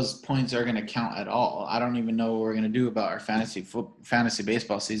 If those points are going to count at all, I don't even know what we're going to do about our fantasy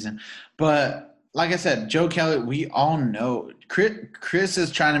baseball season. But like I said, Joe Kelly, we all know. Chris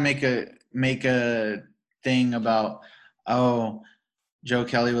is trying to make a thing about, oh, Joe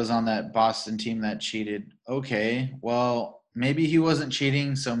Kelly was on that Boston team that cheated. Okay, well, maybe he wasn't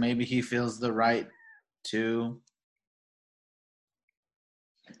cheating, so maybe he feels the right to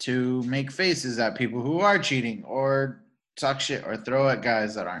make faces at people who are cheating or talk shit or throw at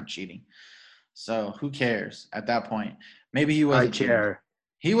guys that aren't cheating. So who cares at that point? Maybe he wasn't cheating.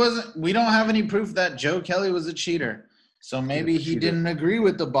 He wasn't. We don't have any proof that Joe Kelly was a cheater. So maybe he didn't agree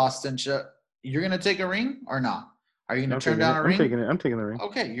with the Boston shit. You're going to take a ring or not? Are you going to turn down a ring? I'm taking the ring.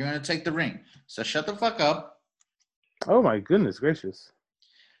 Okay, you're going to take the ring. So shut the fuck up. Oh, my goodness gracious.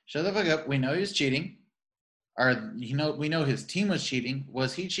 Shut the fuck up. We know he's cheating. Or, we know his team was cheating.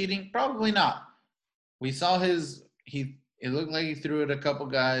 Was he cheating? Probably not. We saw it looked like he threw at a couple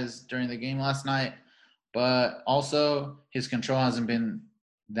guys during the game last night. But also, his control hasn't been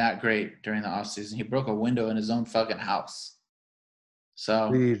that great during the offseason. He broke a window in his own fucking house. So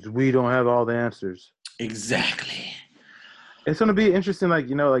please, we don't have all the answers. Exactly. It's going to be interesting, but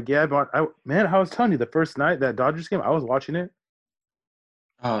I was telling you, the first night, that Dodgers game, I was watching it.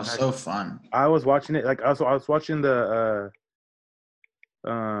 Oh, so fun. I was watching it. I was watching the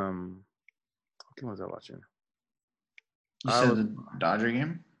what game was I watching? You said the Dodger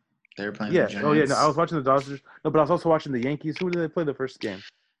game? They were playing the Giants? Oh, yeah. No, I was watching the Dodgers. No, but I was also watching the Yankees. Who did they play the first game?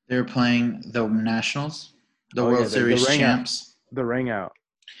 They were playing the Nationals, the World Series champs. The rain out.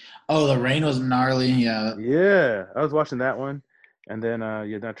 Oh, the rain was gnarly. Yeah. Yeah, I was watching that one. And then,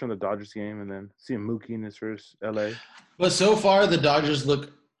 then I turned the Dodgers game and then seeing Mookie in his first LA. But so far,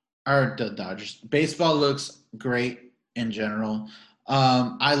 baseball looks great in general.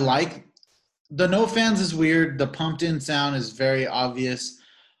 I like the no fans is weird. The pumped in sound is very obvious,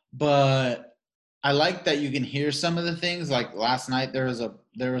 but I like that you can hear some of the things. Like last night, there was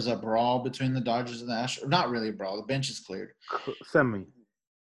a brawl between the Dodgers and the Astros. Not really a brawl. The bench is cleared. Semi.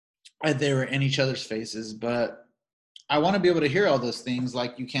 They were in each other's faces, but I want to be able to hear all those things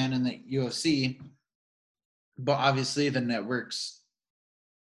like you can in the UFC. But obviously, the networks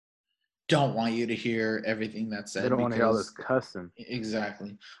don't want you to hear everything that's said. They don't want to hear all this cussing.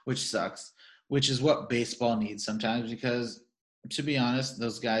 Exactly, which sucks. Which is what baseball needs sometimes because, to be honest,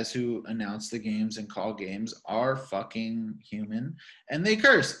 those guys who announce the games and call games are fucking human, and they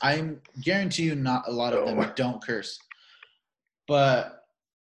curse. I guarantee you, not a lot of them don't curse. But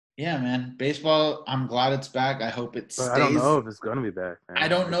yeah, man, baseball. I'm glad it's back. I hope it stays. I don't know if it's gonna be back, man. I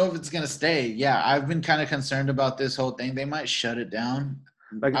don't know if it's gonna stay. Yeah, I've been kind of concerned about this whole thing. They might shut it down.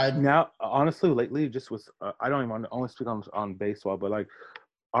 Now, honestly, lately, just with I don't even want to only speak on baseball, but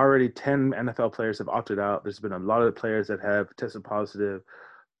already 10 NFL players have opted out. There's been a lot of players that have tested positive.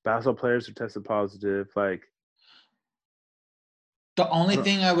 Basketball players have tested positive. The only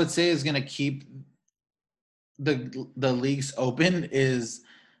thing I would say is going to keep the leagues open is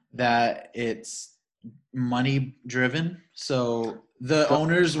that it's money driven. So the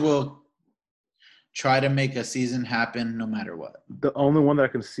owners will try to make a season happen no matter what. The only one that I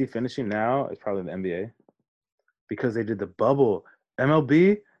can see finishing now is probably the NBA because they did the bubble.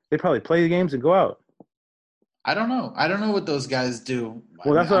 MLB, they probably play the games and go out. I don't know. I don't know what those guys do.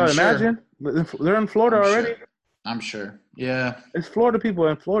 Well, that's what I imagine. They're in Florida already. I'm sure. Yeah. It's Florida people,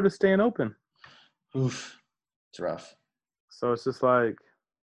 and Florida's staying open. Oof. It's rough. So it's just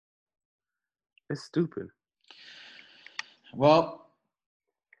it's stupid. Well.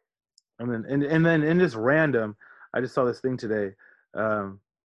 And then in this random, I just saw this thing today talking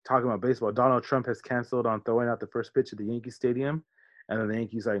about baseball. Donald Trump has canceled on throwing out the first pitch at the Yankee Stadium. And then the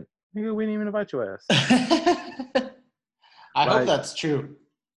Yankees like, nigga, we didn't even invite your ass. I hope that's true.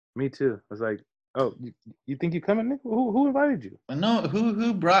 Me too. I was like, oh, you think you coming, nigga? Who invited you? No,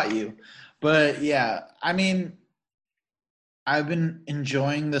 who brought you? But yeah, I mean, I've been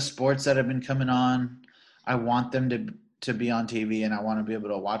enjoying the sports that have been coming on. I want them to be on TV and I want to be able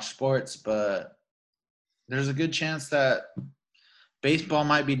to watch sports, but there's a good chance that baseball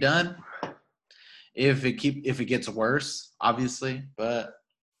might be done if it gets worse, obviously. But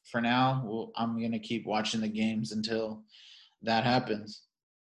for now, I'm going to keep watching the games until that happens.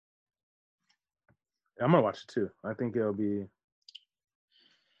 I'm going to watch it too. I think it'll be.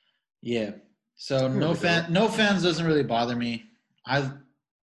 Yeah. So no fans doesn't really bother me.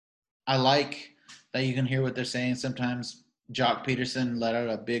 I like that you can hear what they're saying. Sometimes Jock Peterson let out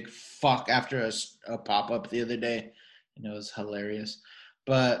a big fuck after a pop-up the other day, and it was hilarious.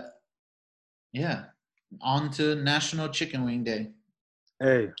 But yeah, on to National Chicken Wing Day.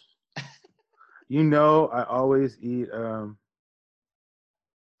 Hey, I always eat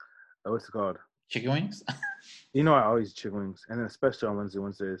what's it called? Chicken wings? I always eat chicken wings, and then especially on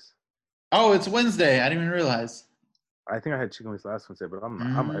Wednesdays. Oh, it's Wednesday. I didn't even realize. I think I had chicken wings last Wednesday, but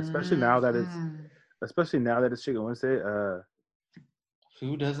I'm especially now that it's Chicken Wednesday.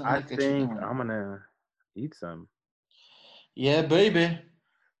 Who doesn't I like a chicken think wing? I'm gonna eat some. Yeah, baby.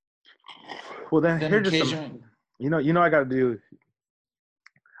 Well, then here's just some. I got to do.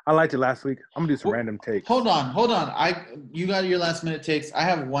 I liked it last week. I'm gonna do some random takes. Hold on. You got your last minute takes. I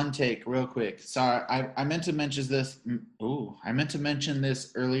have one take real quick. Sorry, I meant to mention this. I meant to mention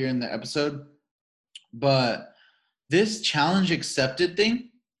this earlier in the episode, but this challenge accepted thing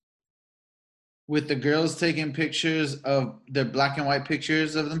with the girls taking pictures of their black and white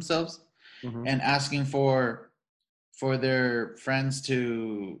pictures of themselves and asking for their friends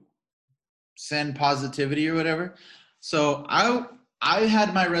to send positivity or whatever. So I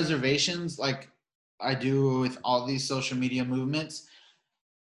had my reservations like I do with all these social media movements.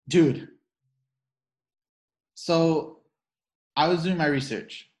 Dude. So I was doing my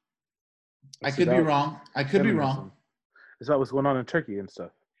research. I could be wrong. It's about what's going on in Turkey and stuff.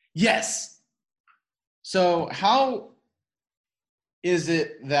 Yes. So how is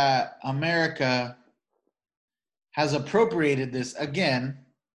it that America has appropriated this again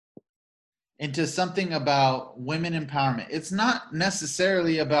into something about women empowerment? It's not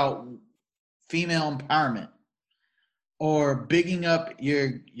necessarily about female empowerment or bigging up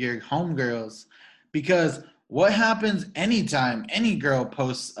your homegirls, because what happens anytime any girl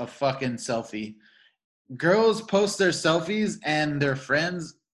posts a fucking selfie? Girls post their selfies and their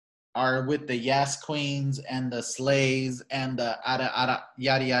friends are with the Yas Queens and the Slays and the yada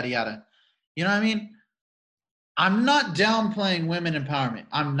yada yada. You know what I mean? I'm not downplaying women empowerment.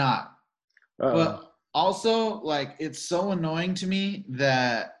 I'm not. But also, like, it's so annoying to me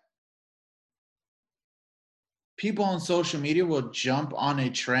that people on social media will jump on a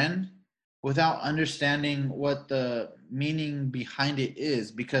trend without understanding what the meaning behind it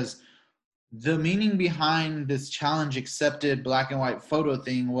is, because the meaning behind this challenge accepted black and white photo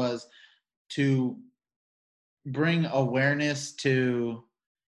thing was to bring awareness to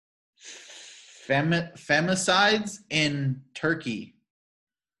femicides in Turkey,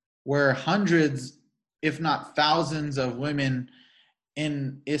 where hundreds, if not thousands, of women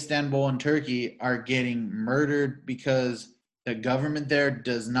in Istanbul and Turkey are getting murdered because the government there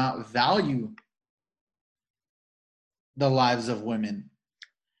does not value the lives of women.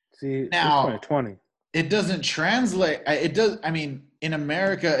 See, now, it's 2020. It doesn't translate. In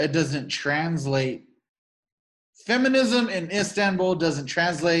America, it doesn't translate. Feminism in Istanbul doesn't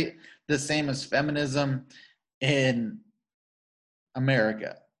translate the same as feminism in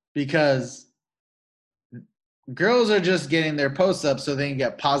America, because girls are just getting their posts up so they can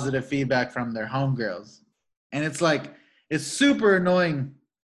get positive feedback from their homegirls. And it's like, it's super annoying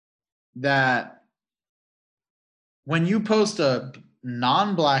that when you post a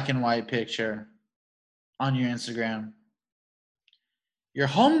non-black and white picture on your Instagram, your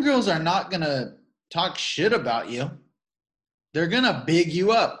homegirls are not going to talk shit about you. They're going to big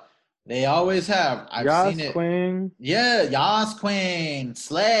you up. They always have. I've seen it. Queen. Yeah, Yas Queen.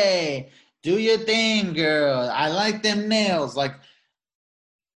 Slay. Do your thing, girl. I like them nails. Like,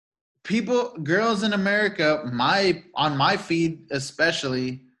 girls in America, on my feed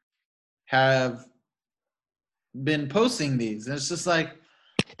especially, have been posting these. And it's just like,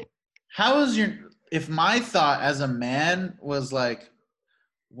 if my thought as a man was like,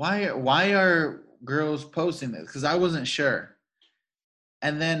 why are girls posting this? Because I wasn't sure.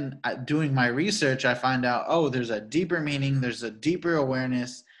 And then doing my research, I find out, there's a deeper meaning, there's a deeper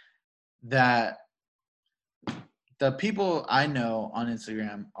awareness that the people I know on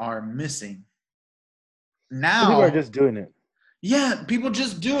Instagram are missing. Now people are just doing it. Yeah, people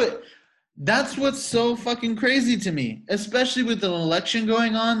just do it. That's what's so fucking crazy to me, especially with an election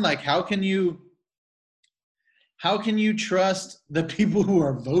going on. Like, how can you trust the people who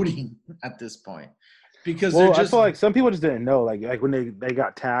are voting at this point? Because I feel like some people just didn't know. Like when they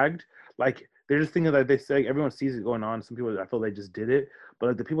got tagged, like they're just thinking that they say everyone sees it going on. Some people, I feel they just did it, but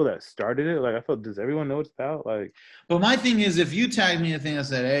like the people that started it, like I feel, does everyone know what it's about? Like, but my thing is, if you tagged me in a thing that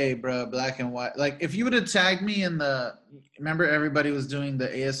said, "Hey, bro, black and white," like if you would have tagged me in remember everybody was doing the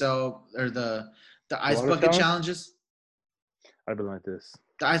ASL or the ice bucket challenges. I'd been like this.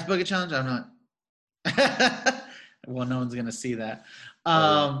 The ice bucket challenge. I'm not. Well, no one's gonna see that.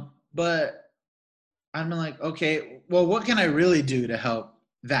 But I'm like, okay, well, what can I really do to help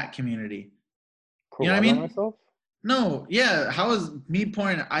that community? Pour You know what I water on mean? myself? No, yeah. How is me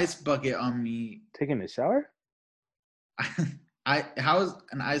pouring an ice bucket on me? Taking a shower? How is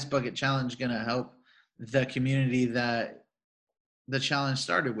an ice bucket challenge gonna help the community that the challenge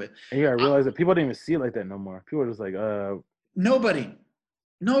started with? And yeah, I realized that people don't even see it like that no more. People are just like, Nobody,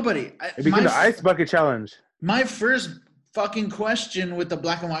 nobody. it became the ice bucket challenge. My first fucking question with the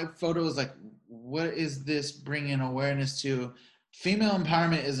black and white photo is like, what is this bringing awareness to? Female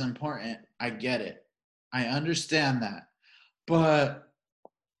empowerment is important. I get it. I understand that. But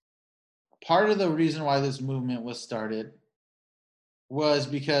part of the reason why this movement was started was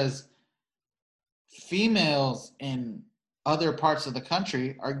because females in other parts of the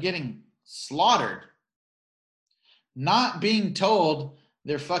country are getting slaughtered, not being told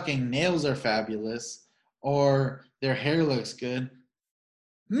their fucking nails are fabulous or their hair looks good.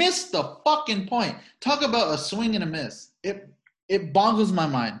 Missed the fucking point. Talk about a swing and a miss. It boggles my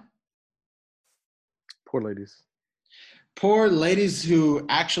mind. Poor ladies. Poor ladies who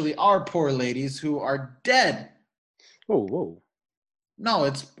actually are poor ladies who are dead. Whoa. No,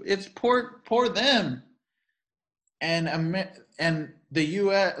 it's poor them. And the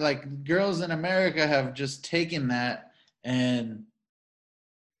U.S. like girls in America have just taken that and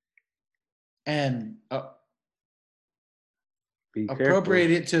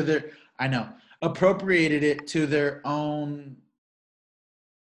appropriated it to their. I know appropriated it to their own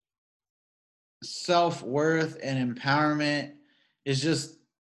self-worth and empowerment is just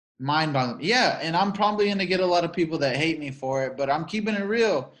mind-boggling. Yeah, and I'm probably going to get a lot of people that hate me for it, but I'm keeping it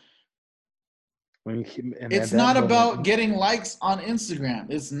real. It's not about getting likes on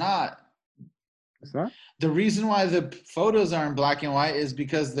Instagram. It's not. It's not? The reason why the photos are in black and white is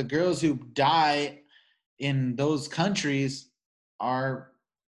because the girls who die in those countries are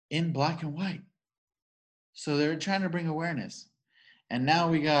in black and white. So they're trying to bring awareness. And now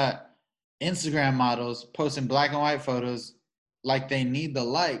we got Instagram models posting black and white photos like they need the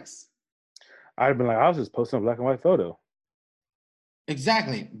likes. I'd have been like, I was just posting a black and white photo.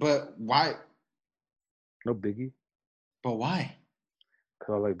 Exactly. But why? No biggie. But why?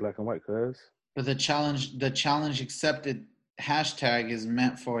 Because I like black and white, cuz. But the challenge accepted hashtag is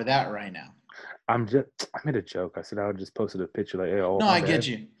meant for that right now. I made a joke. I said I would just posted a picture like, hey, no, I get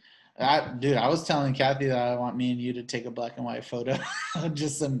you. I was telling Kathy that I want me and you to take a black and white photo.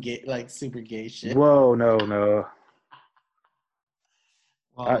 Just some gay, like super gay shit. Whoa, no.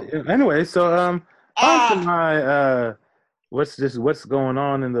 Anyway, so on to my what's going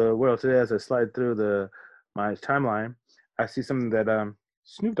on in the world today. As I slide through my timeline, I see something that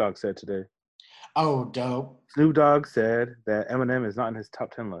Snoop Dogg said today. Oh, dope. Snoop Dogg said that Eminem is not in his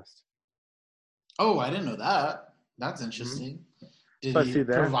top 10 list. Oh, I didn't know that. That's interesting. Mm-hmm. Did he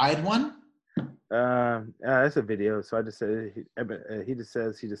provide one? It's a video. So I just said he just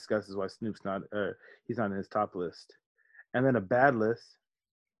says he discusses why Snoop's not he's not in his top list, and then a bad list.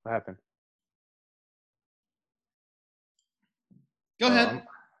 What happened? Go ahead.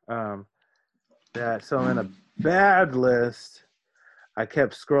 So in a bad list, I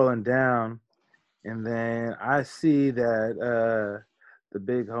kept scrolling down, and then I see that the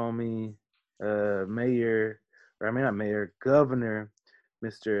big homie governor,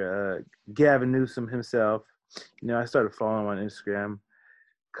 Mr. Gavin Newsom himself. I started following him on Instagram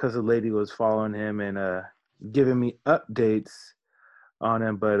because a lady was following him and giving me updates on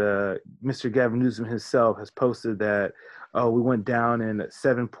him. But Mr. Gavin Newsom himself has posted that we went down in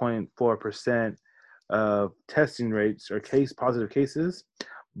 7.4% of testing rates or positive cases,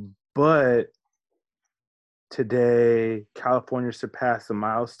 but today California surpassed the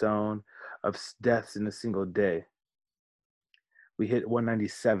milestone of deaths in a single day. We hit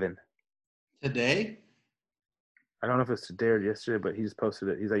 197. Today? I don't know if it's today or yesterday, but he just posted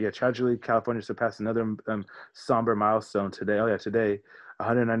it. He's like, yeah, tragically, California surpassed another somber milestone today. Oh, yeah, today,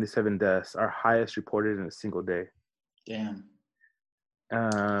 197 deaths, our highest reported in a single day. Damn.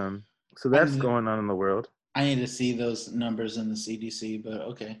 So that's going on in the world. I need to see those numbers in the CDC, but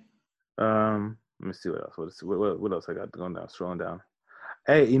okay. Let me see what else. What else I got going down? Scrolling down.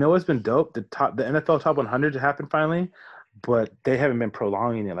 Hey, you know what's been dope? The NFL Top 100 happened finally, but they haven't been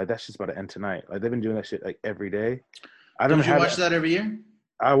prolonging it. Like that's just about to end tonight. Like they've been doing that shit like every day. Don't you watch that every year?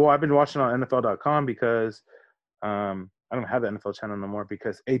 I've been watching on NFL.com because I don't have the NFL channel no more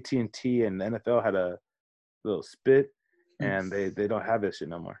because AT&T and the NFL had a little spit, and they don't have this shit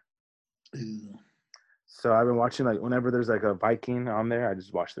no more. Ew. So I've been watching like whenever there's like a Viking on there, I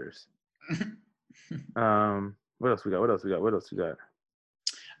just watch theirs. What else we got?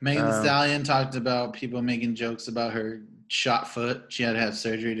 Megan Thee Stallion talked about people making jokes about her shot foot. She had to have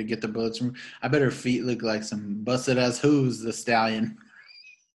surgery to get the bullets removed. I bet her feet look like some busted ass Who's the Stallion.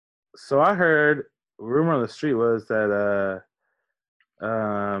 So I heard rumor on the street was that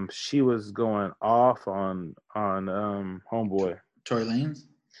she was going off on homeboy. Tory Lanez?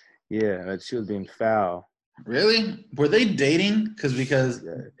 Yeah, that she was being foul. Really? Were they dating? Because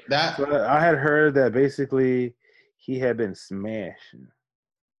Yeah. that. So I had heard that basically he had been smashing.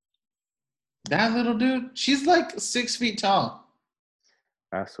 That little dude, she's like 6 feet tall.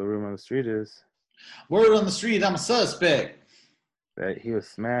 That's what rumor on the street is. Word on the street, I'm a suspect. That he was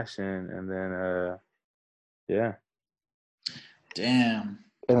smashing, and then yeah. Damn.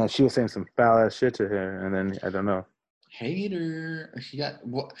 And then she was saying some foul ass shit to her, and then I don't know. Hater. She got.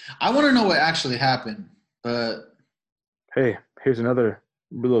 I want to know what actually happened, but. Hey, here's another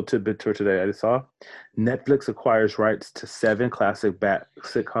little tidbit for today. I just saw Netflix acquires rights to 7 classic bat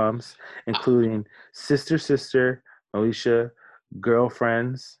sitcoms, including Sister Sister, Moesha,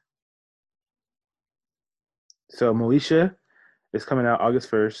 Girlfriends. So Moesha is coming out August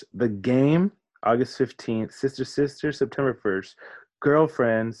 1st. The Game, August 15th. Sister Sister, September 1st.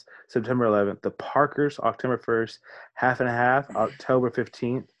 Girlfriends, September 11th. The Parkers, October 1st. Half and Half, October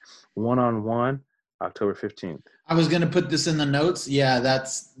 15th. One on One, October 15th. I was gonna put this in the notes. Yeah,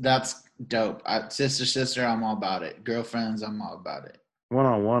 that's dope. Sister Sister, I'm all about it. Girlfriends, I'm all about it. One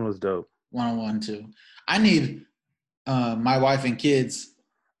on One was dope. One on One too. I need My Wife and Kids.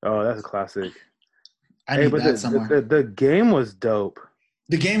 Oh, that's a classic. I need that somewhere. The Game was dope.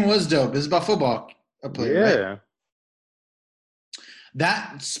 The Game was dope. It's about football player, right?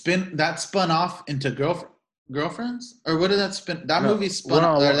 That spun off into Girlfriends, or what did that spin? That movie spun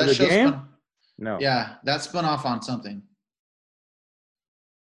off. That show spun. No. Yeah, that spun off on something,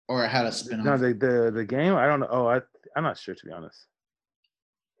 or it had a spin off. No, the Game. I don't know. Oh, I'm not sure, to be honest.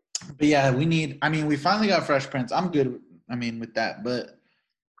 But yeah, we finally got Fresh Prince. I'm good. With that, but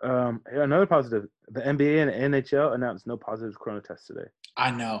another positive: the NBA and NHL announced no positive corona tests today. I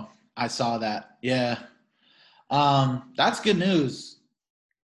know. I saw that. Yeah. That's good news.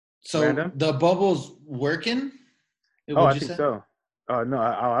 So Random? the bubble's working? I think so. No,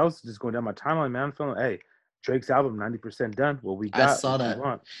 I was just going down my timeline, man. I'm feeling, hey, Drake's album 90% done. Well, we got. I saw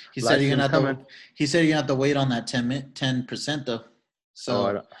that. He said you're gonna have to wait on that 10% though.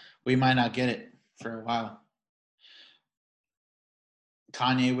 So we might not get it for a while.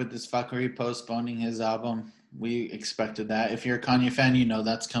 Kanye with this fuckery postponing his album. We expected that. If you're a Kanye fan, you know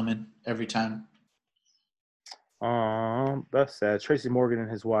that's coming every time. That's sad. Tracy Morgan and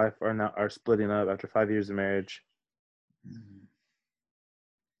his wife are splitting up after 5 years of marriage. Mm-hmm.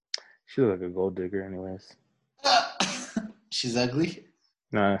 She looks like a gold digger, anyways. She's ugly?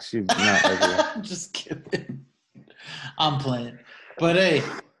 Nah, she's not ugly. Just kidding. I'm playing. But hey,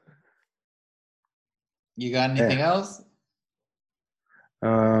 you got anything else?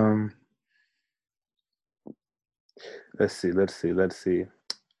 Let's see.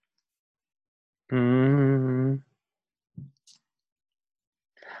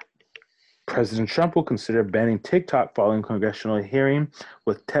 President Trump will consider banning TikTok following congressional hearing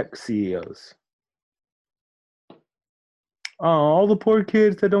with tech CEOs. Oh, all the poor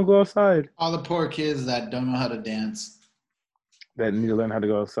kids that don't go outside. All the poor kids that don't know how to dance. That need to learn how to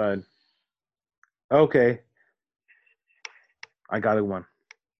go outside. Okay. I got one.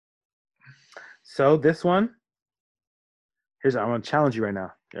 So this one, I'm going to challenge you right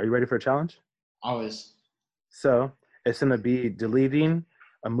now. Are you ready for a challenge? Always. So it's going to be deleting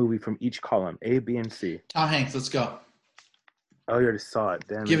a movie from each column, A, B, and C. Tom Hanks, let's go. Oh, you already saw it.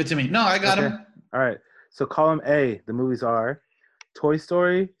 Damn. Give it to me. No, I got him. All right. So column A, the movies are Toy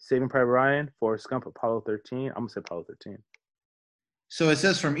Story, Saving Private Ryan, Forrest Gump, Apollo 13. I'm going to say Apollo 13. So it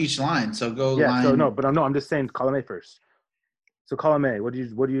says from each line. So go line. Yeah, so I'm just saying column A first. So column A, what are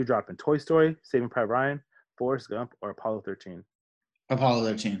you dropping? Toy Story, Saving Private Ryan, Forrest Gump, or Apollo 13? Apollo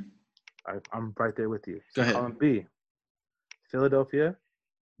 13. I'm right there with you. Go ahead. Column B, Philadelphia,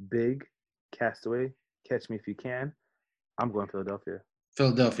 Big, Castaway, Catch Me If You Can. I'm going Philadelphia.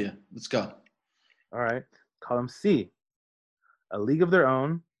 Philadelphia. Let's go. All right. Column C, A League of Their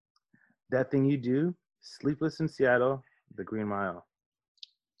Own, That Thing You Do, Sleepless in Seattle, The Green Mile.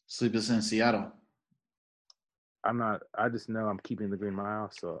 Sleepless in Seattle. I just know I'm keeping The Green Mile,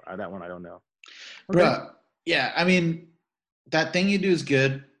 so that one I don't know. Okay. Bruh, yeah, That Thing You Do is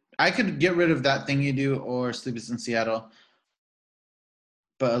good. I could get rid of That Thing You Do or Sleepless in Seattle,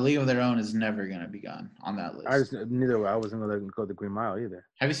 but A League of Their Own is never going to be gone on that list. I wasn't going to go The Green Mile either.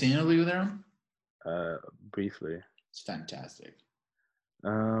 Have you seen A League of Their Own? Briefly. It's fantastic.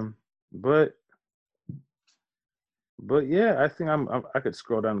 But But yeah, I think I could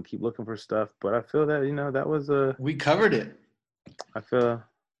scroll down and keep looking for stuff. But I feel that that was we covered it. I feel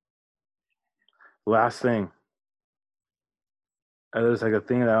last thing. There's like a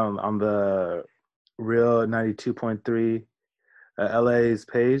thing on the Real 92.3 LA's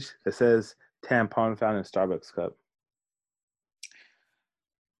page that says tampon found in Starbucks cup.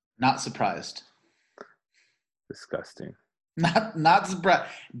 Not surprised. Disgusting. Not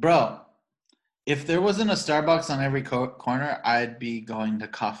surprised, bro. If there wasn't a Starbucks on every corner, I'd be going to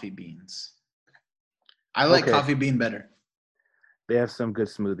Coffee Beans. I like Coffee Bean better. They have some good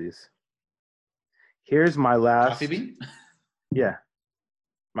smoothies. Here's my last. Coffee Bean? Yeah.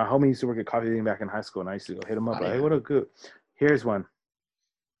 My homie used to work at Coffee Bean back in high school, and I used to go hit him up. Hey, what a good. Here's one.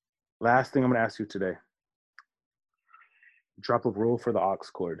 Last thing I'm going to ask you today. Drop a rule for the aux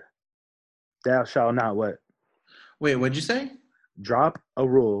cord. Thou shalt not what? Wait, what'd you say? Drop a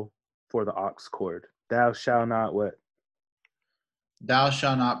rule for the aux cord. Thou shalt not what? Thou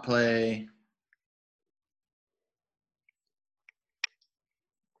shalt not play.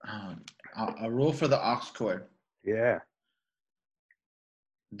 A rule for the aux cord. Yeah.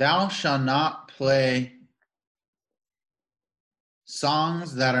 Thou shalt not play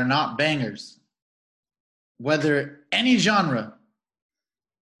songs that are not bangers, whether any genre.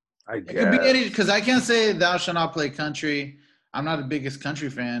 It could be any, because I can't say thou shalt not play country. I'm not the biggest country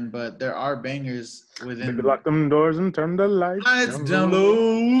fan, but there are bangers within. Maybe lock them doors and turn the lights down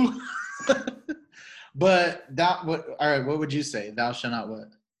low. But all right, what would you say? Thou shalt not what?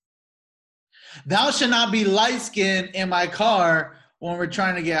 Thou shalt not be light-skinned in my car when we're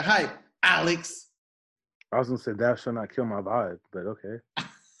trying to get hype, Alex. I was going to say, thou shalt not kill my vibe, but okay.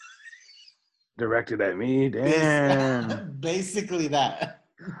 Directed at me, damn. Basically that.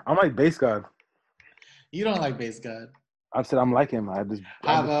 I'm like Bass God. You don't like Bass God. I said I'm like him. I just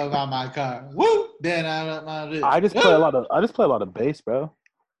about my car. Woo! Then I just play a lot of bass, bro.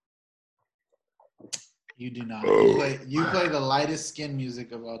 You do not. You play the lightest skin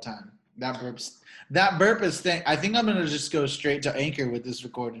music of all time. That burp is thing. I think I'm gonna just go straight to Anchor with this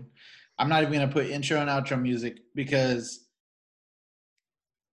recording. I'm not even gonna put intro and outro music because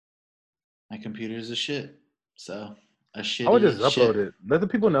my computer is a shit. So a shit. I would just upload it. Let the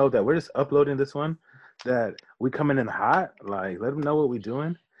people know that we're just uploading this one. That we coming in hot. Like, let them know what we're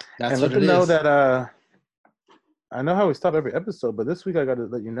doing. That's and what let them know that I know how we stop every episode, but this week I got to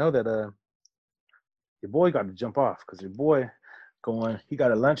let you know that your boy got to jump off because your boy he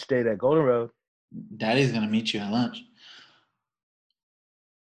got a lunch date at Golden Road. Daddy's gonna meet you at lunch.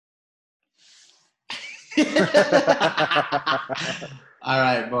 All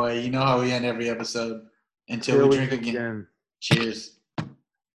right, boy. You know how we end every episode. Until we drink again. Cheers.